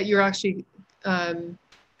means that you're actually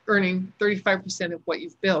earning 35% of what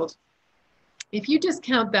you've billed. If you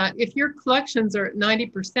discount that, if your collections are at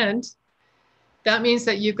 90%, that means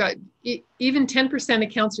that you've got even 10%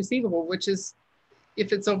 accounts receivable, which is,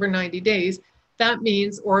 if it's over 90 days, that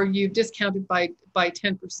means, or you've discounted by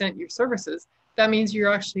 10% your services, that means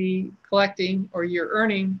you're actually collecting or you're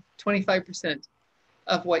earning 25%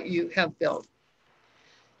 of what you have billed.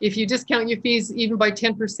 If you discount your fees even by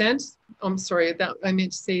 10%, I'm sorry, that I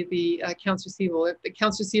meant to say the accounts receivable. If the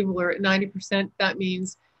accounts receivable are at 90%, that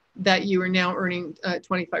means that you are now earning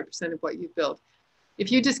 25% of what you've billed.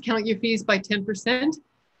 If you discount your fees by 10%,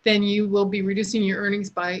 then you will be reducing your earnings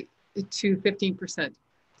to 15%.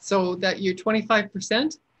 So that your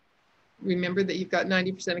 25% remember that you've got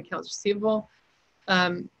 90% accounts receivable.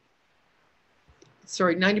 90%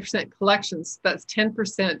 collections. That's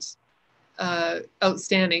 10%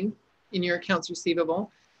 outstanding in your accounts receivable.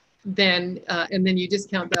 Then and then you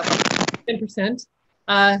discount that by 10%.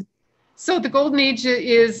 So the golden age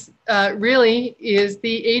is really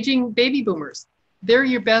the aging baby boomers. They're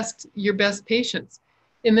your best patients.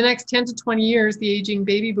 In the next 10 to 20 years, the aging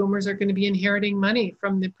baby boomers are going to be inheriting money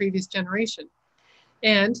from the previous generation.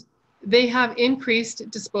 And they have increased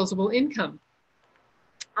disposable income.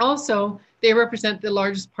 Also, they represent the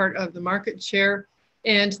largest part of the market share,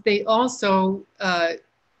 and they also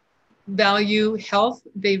value health,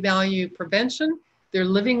 they value prevention, they're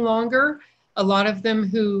living longer. A lot of them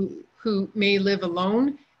who may live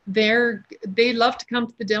alone, they love to come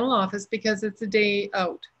to the dental office because it's a day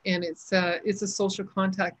out and it's a social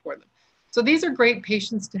contact for them. So these are great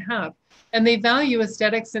patients to have, and they value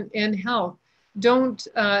aesthetics and health. Don't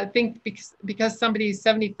think because somebody's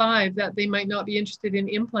 75 that they might not be interested in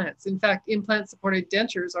implants. In fact, implant-supported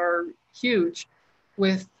dentures are huge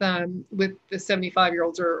with the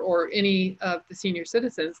 75-year-olds or any of the senior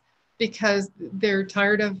citizens, because they're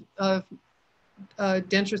tired of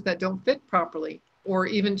dentures that don't fit properly, or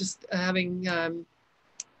even just having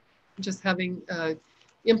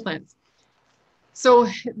implants. So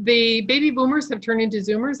the baby boomers have turned into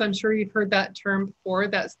Zoomers. I'm sure you've heard that term before.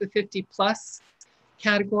 That's the 50+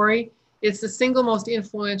 category. It's the single most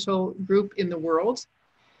influential group in the world.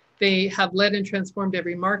 They have led and transformed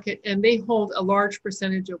every market, and they hold a large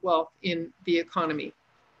percentage of wealth in the economy.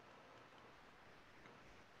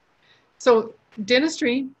 So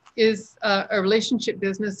dentistry is a relationship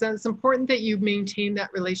business, and it's important that you maintain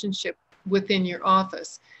that relationship within your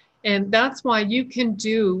office. And that's why you can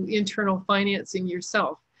do internal financing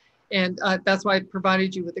yourself. And that's why I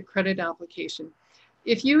provided you with a credit application.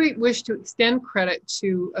 If you wish to extend credit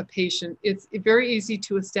to a patient, it's very easy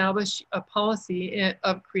to establish a policy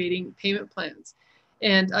of creating payment plans.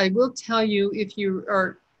 And I will tell you, if you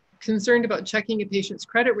are concerned about checking a patient's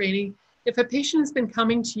credit rating, if a patient has been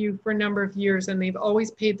coming to you for a number of years and they've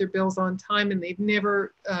always paid their bills on time and they've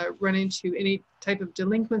never run into any type of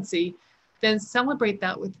delinquency, then celebrate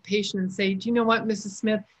that with the patient and say, do you know what, Mrs.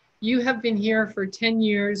 Smith, you have been here for 10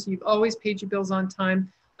 years. You've always paid your bills on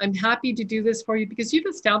time. I'm happy to do this for you because you've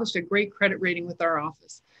established a great credit rating with our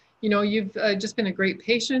office. You know, you've just been a great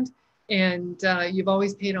patient, and you've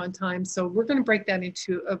always paid on time. So we're going to break that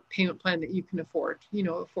into a payment plan that you can afford, you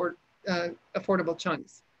know, affordable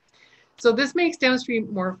chunks. So this makes dentistry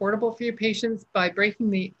more affordable for your patients by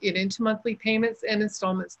breaking it into monthly payments and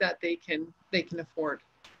installments that they can afford.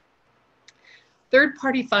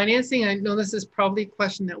 Third-party financing, I know this is probably a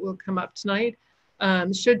question that will come up tonight.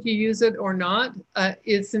 Should you use it or not?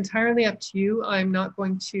 It's entirely up to you. I'm not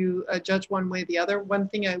going to judge one way or the other. One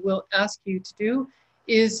thing I will ask you to do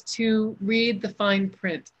is to read the fine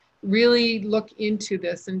print. Really look into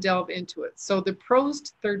this and delve into it. So the pros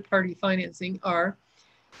to third-party financing are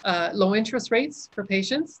low interest rates for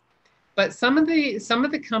patients, but some of the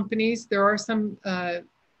companies, there are some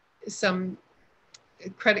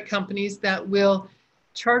credit companies that will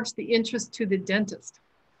charge the interest to the dentist.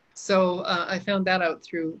 So I found that out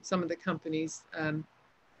through some of the companies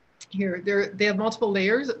here. They have multiple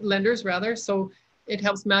lenders rather, so it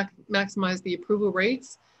helps maximize the approval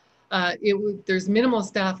rates. There's minimal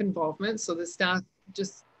staff involvement, so the staff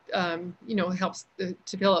just you know, helps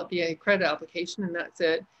to fill out the credit application, and that's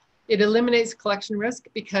it. It eliminates collection risk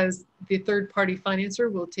because the third-party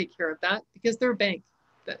financer will take care of that because they're a bank,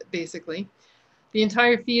 basically. The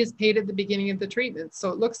entire fee is paid at the beginning of the treatment, so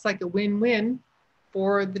it looks like a win-win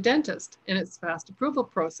for the dentist, and it's a fast approval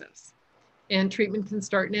process, and treatment can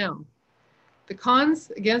start now. The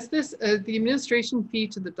cons against this, the administration fee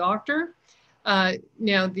to the doctor.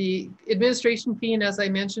 Now the administration fee, and as I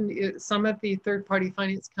mentioned, some of the third-party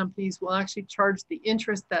finance companies will actually charge the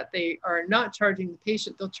interest that they are not charging the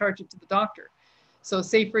patient, they'll charge it to the doctor. So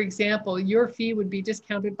say, for example, your fee would be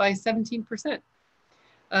discounted by 17%.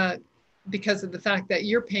 Because of the fact that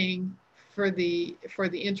you're paying for the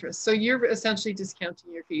interest. So you're essentially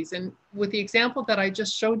discounting your fees. And with the example that I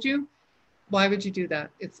just showed you, why would you do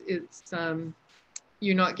that? It's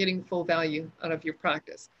you're not getting full value out of your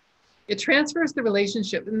practice. It transfers the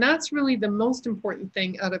relationship, and that's really the most important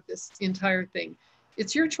thing out of this entire thing.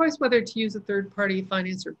 It's your choice whether to use a third-party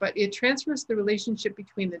financer, but it transfers the relationship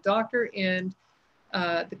between the doctor and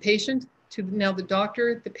the patient to now the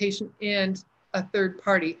doctor, the patient, and a third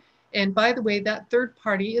party. And by the way, that third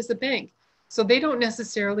party is a bank. So they don't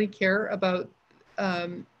necessarily care about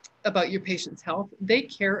your patient's health. They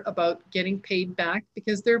care about getting paid back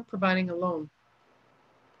because they're providing a loan.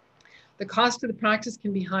 The cost of the practice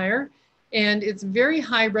can be higher. And it's very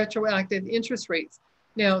high retroactive interest rates.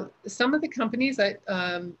 Now, some of the companies,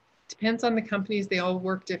 depends on the companies, they all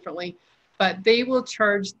work differently, but they will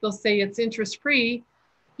charge, they'll say it's interest-free,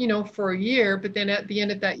 you know, for a year, but then at the end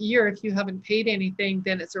of that year, if you haven't paid anything,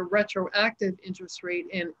 then it's a retroactive interest rate,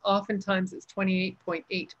 and oftentimes it's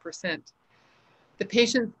 28.8%. The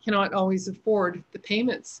patient cannot always afford the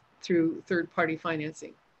payments through third-party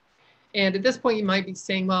financing. And at this point, you might be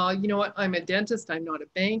saying, well, you know what, I'm a dentist, I'm not a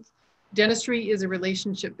bank. Dentistry is a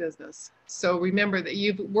relationship business. So remember that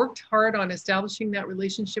you've worked hard on establishing that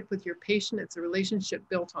relationship with your patient. It's a relationship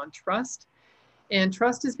built on trust. And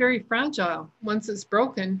trust is very fragile. Once it's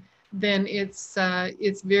broken, then it's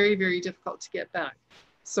very, very difficult to get back.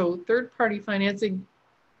 So third-party financing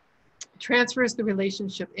transfers the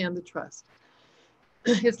relationship and the trust.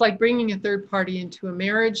 It's like bringing a third party into a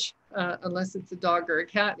marriage, unless it's a dog or a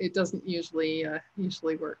cat. It doesn't usually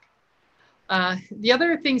work. The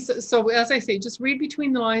other things, so as I say, just read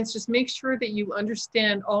between the lines, just make sure that you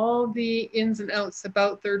understand all the ins and outs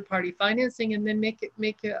about third-party financing, and then make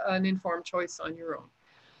an informed choice on your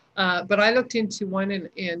own. But I looked into one,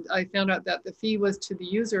 and I found out that the fee was to the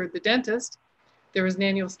user, the dentist. There was an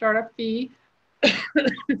annual startup fee.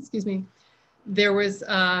 Excuse me. There was,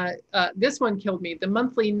 this one killed me, the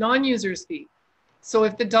monthly non-users fee. So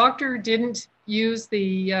if the doctor didn't use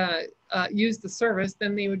the service,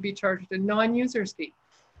 then they would be charged a non-users fee.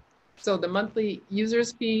 So the monthly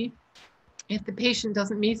users fee, if the patient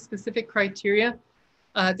doesn't meet specific criteria,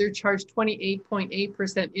 they're charged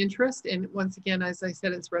 28.8% interest. And once again, as I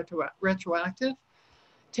said, it's retroactive.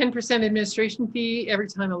 10% administration fee every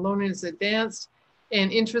time a loan is advanced. And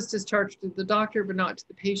interest is charged to the doctor, but not to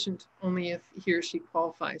the patient, only if he or she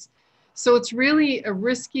qualifies. So it's really a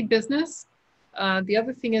risky business. The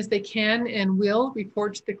other thing is they can and will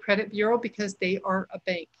report to the credit bureau because they are a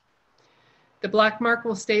bank. The black mark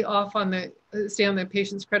will stay on the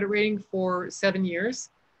patient's credit rating for 7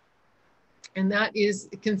 years. And that is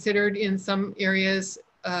considered in some areas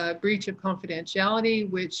breach of confidentiality,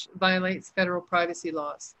 which violates federal privacy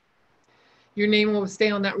laws. Your name will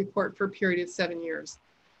stay on that report for a period of 7 years.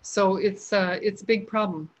 So it's a big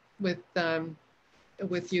problem with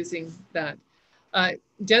using that.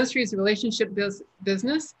 Dentistry is a relationship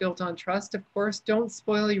business built on trust, of course. Don't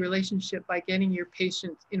spoil your relationship by getting your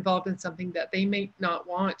patient involved in something that they may not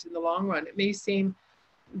want in the long run. It may seem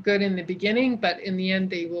good in the beginning, but in the end,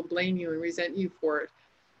 they will blame you and resent you for it.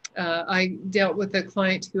 I dealt with a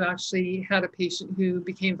client who actually had a patient who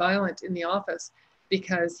became violent in the office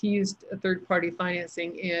because he used a third-party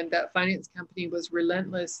financing, and that finance company was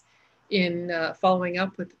relentless in following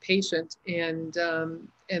up with the patient, and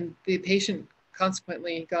the patient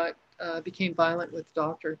consequently became violent with the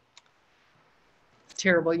doctor. It's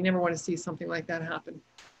terrible. You never want to see something like that happen.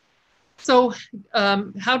 So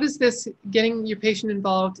how does this getting your patient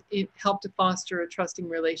involved help to foster a trusting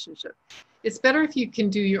relationship? It's better if you can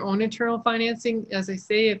do your own internal financing. As I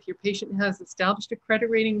say, if your patient has established a credit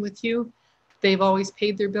rating with you, they've always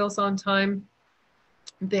paid their bills on time,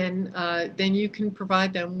 then you can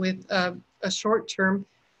provide them with a short-term,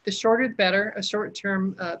 the shorter the better, a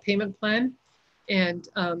short-term payment plan. And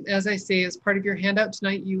as I say, as part of your handout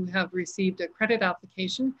tonight, you have received a credit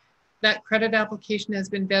application. That credit application has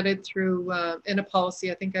been vetted through, in a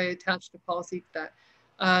policy, I think I attached a policy to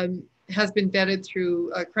that, has been vetted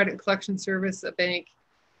through a credit collection service, a bank,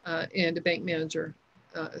 and a bank manager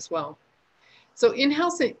as well. So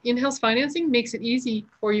in-house financing makes it easy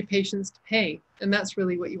for your patients to pay, and that's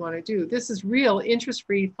really what you want to do. This is real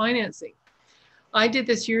interest-free financing. I did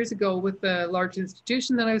this years ago with a large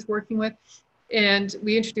institution that I was working with, and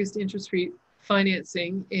we introduced interest-free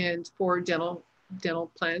financing and for dental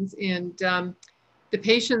plans, and the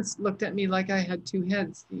patients looked at me like I had two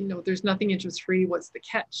heads. You know, there's nothing interest-free. What's the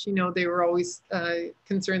catch? You know, they were always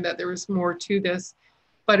concerned that there was more to this.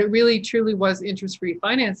 But it really truly was interest-free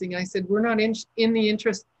financing. I said, we're not in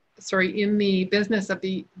the business of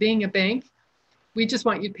being a bank. We just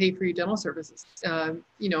want you to pay for your dental services,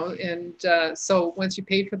 you know, and so once you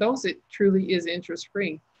pay for those, it truly is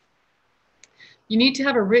interest-free. You need to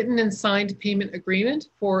have a written and signed payment agreement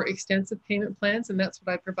for extensive payment plans, and that's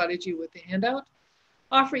what I provided you with the handout.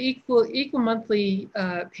 Offer equal monthly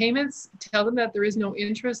payments. Tell them that there is no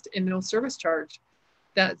interest and no service charge.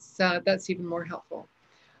 That's even more helpful.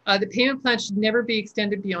 The payment plan should never be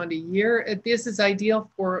extended beyond a year. This is ideal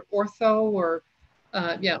for ortho or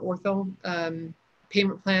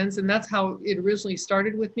payment plans, and that's how it originally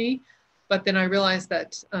started with me. But then I realized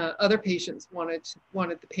that other patients wanted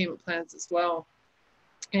the payment plans as well.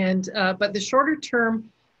 And but the shorter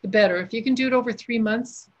term, the better. If you can do it over 3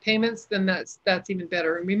 months payments, then that's even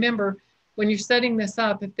better. And remember, when you're setting this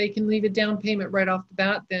up, if they can leave a down payment right off the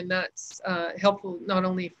bat, then that's helpful not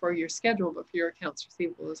only for your schedule, but for your accounts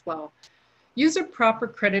receivable as well. Use a proper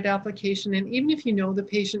credit application, and even if you know the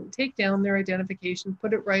patient, take down their identification,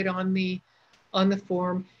 put it right on the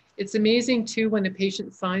form. It's amazing too when a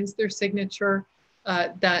patient signs their signature,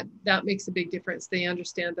 that makes a big difference. They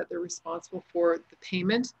understand that they're responsible for the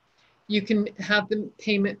payment. You can have them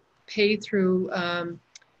pay through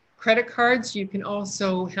credit cards. You can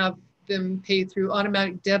also have them pay through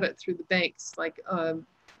automatic debit through the banks, like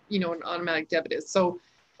you know, an automatic debit is. So,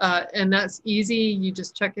 and that's easy. You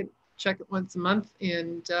just check it once a month.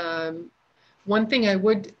 And one thing I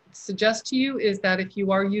would suggest to you is that if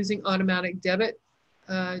you are using automatic debits,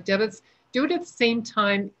 do it at the same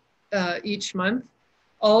time each month.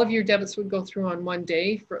 All of your debits would go through on one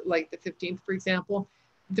day, for like the 15th, for example.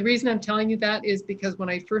 The reason I'm telling you that is because when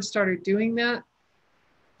I first started doing that,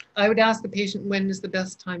 I would ask the patient when is the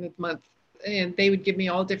best time of the month, and they would give me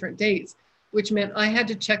all different dates, which meant I had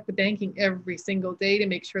to check the banking every single day to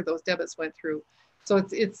make sure those debits went through. So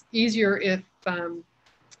it's easier if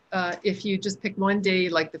you just pick one day,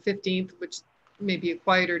 like the 15th, which may be a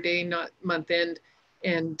quieter day, not month end,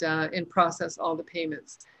 and process all the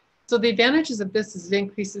payments. So the advantages of this is it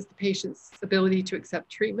increases the patient's ability to accept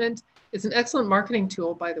treatment. It's an excellent marketing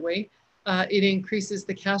tool, by the way. It increases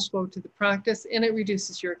the cash flow to the practice, and it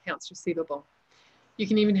reduces your accounts receivable. You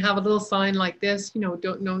can even have a little sign like this, you know,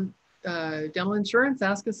 don't know dental insurance,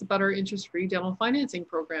 ask us about our interest-free dental financing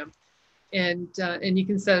program. And you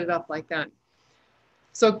can set it up like that.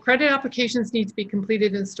 So credit applications need to be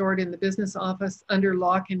completed and stored in the business office under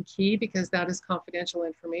lock and key, because that is confidential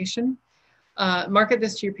information. Market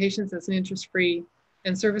this to your patients as an interest-free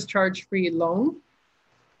and service charge-free loan.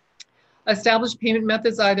 Establish payment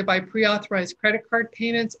methods either by pre-authorized credit card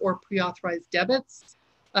payments or pre-authorized debits.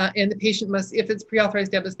 And the patient must, if it's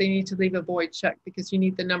pre-authorized debits, they need to leave a void check, because you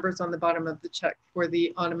need the numbers on the bottom of the check for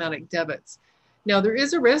the automatic debits. Now, there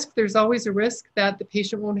is a risk, there's always a risk that the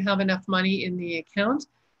patient won't have enough money in the account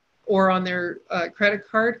or on their credit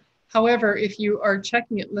card. However, if you are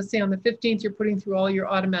checking it, let's say on the 15th, you're putting through all your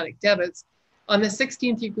automatic debits. On the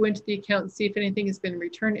 16th, you go into the account and see if anything has been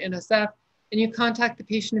returned NSF, and you contact the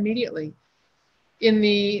patient immediately. In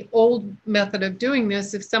the old method of doing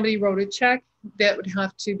this, if somebody wrote a check, that would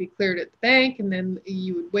have to be cleared at the bank, and then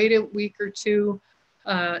you would wait a week or two,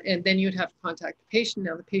 and then you would have to contact the patient.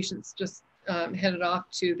 Now the patient's just headed off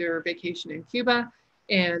to their vacation in Cuba,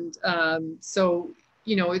 and so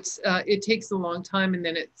you know it takes a long time, and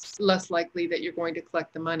then it's less likely that you're going to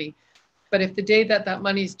collect the money. But if the day that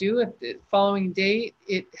money's due, if the following day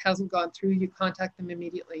it hasn't gone through, you contact them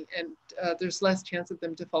immediately, and there's less chance of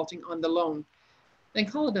them defaulting on the loan. Then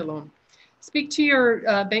call it a loan. Speak to your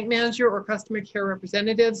bank manager or customer care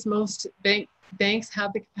representatives. Most banks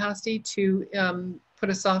have the capacity to put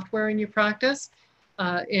a software in your practice.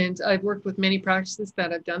 And I've worked with many practices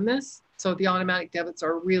that have done this. So the automatic debits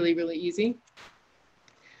are really, really easy.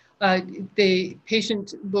 The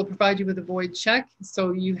patient will provide you with a void check.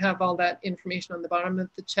 So you have all that information on the bottom of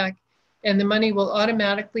the check, and the money will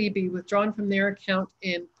automatically be withdrawn from their account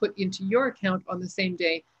and put into your account on the same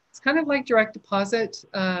day. It's kind of like direct deposit,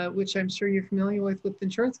 which I'm sure you're familiar with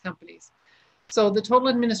insurance companies. So the total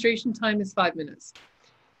administration time is 5 minutes.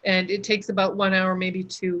 And it takes about 1 hour maybe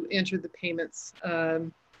to enter the payments,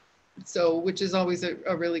 which is always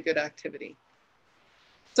a really good activity.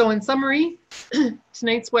 So in summary,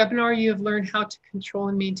 tonight's webinar, you have learned how to control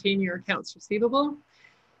and maintain your accounts receivable.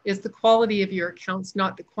 It's the quality of your accounts,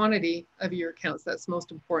 not the quantity of your accounts, that's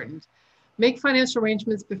most important. Make financial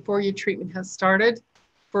arrangements before your treatment has started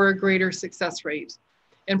for a greater success rate,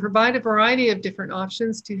 and provide a variety of different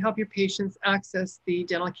options to help your patients access the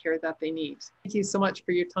dental care that they need. Thank you so much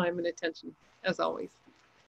for your time and attention, as always.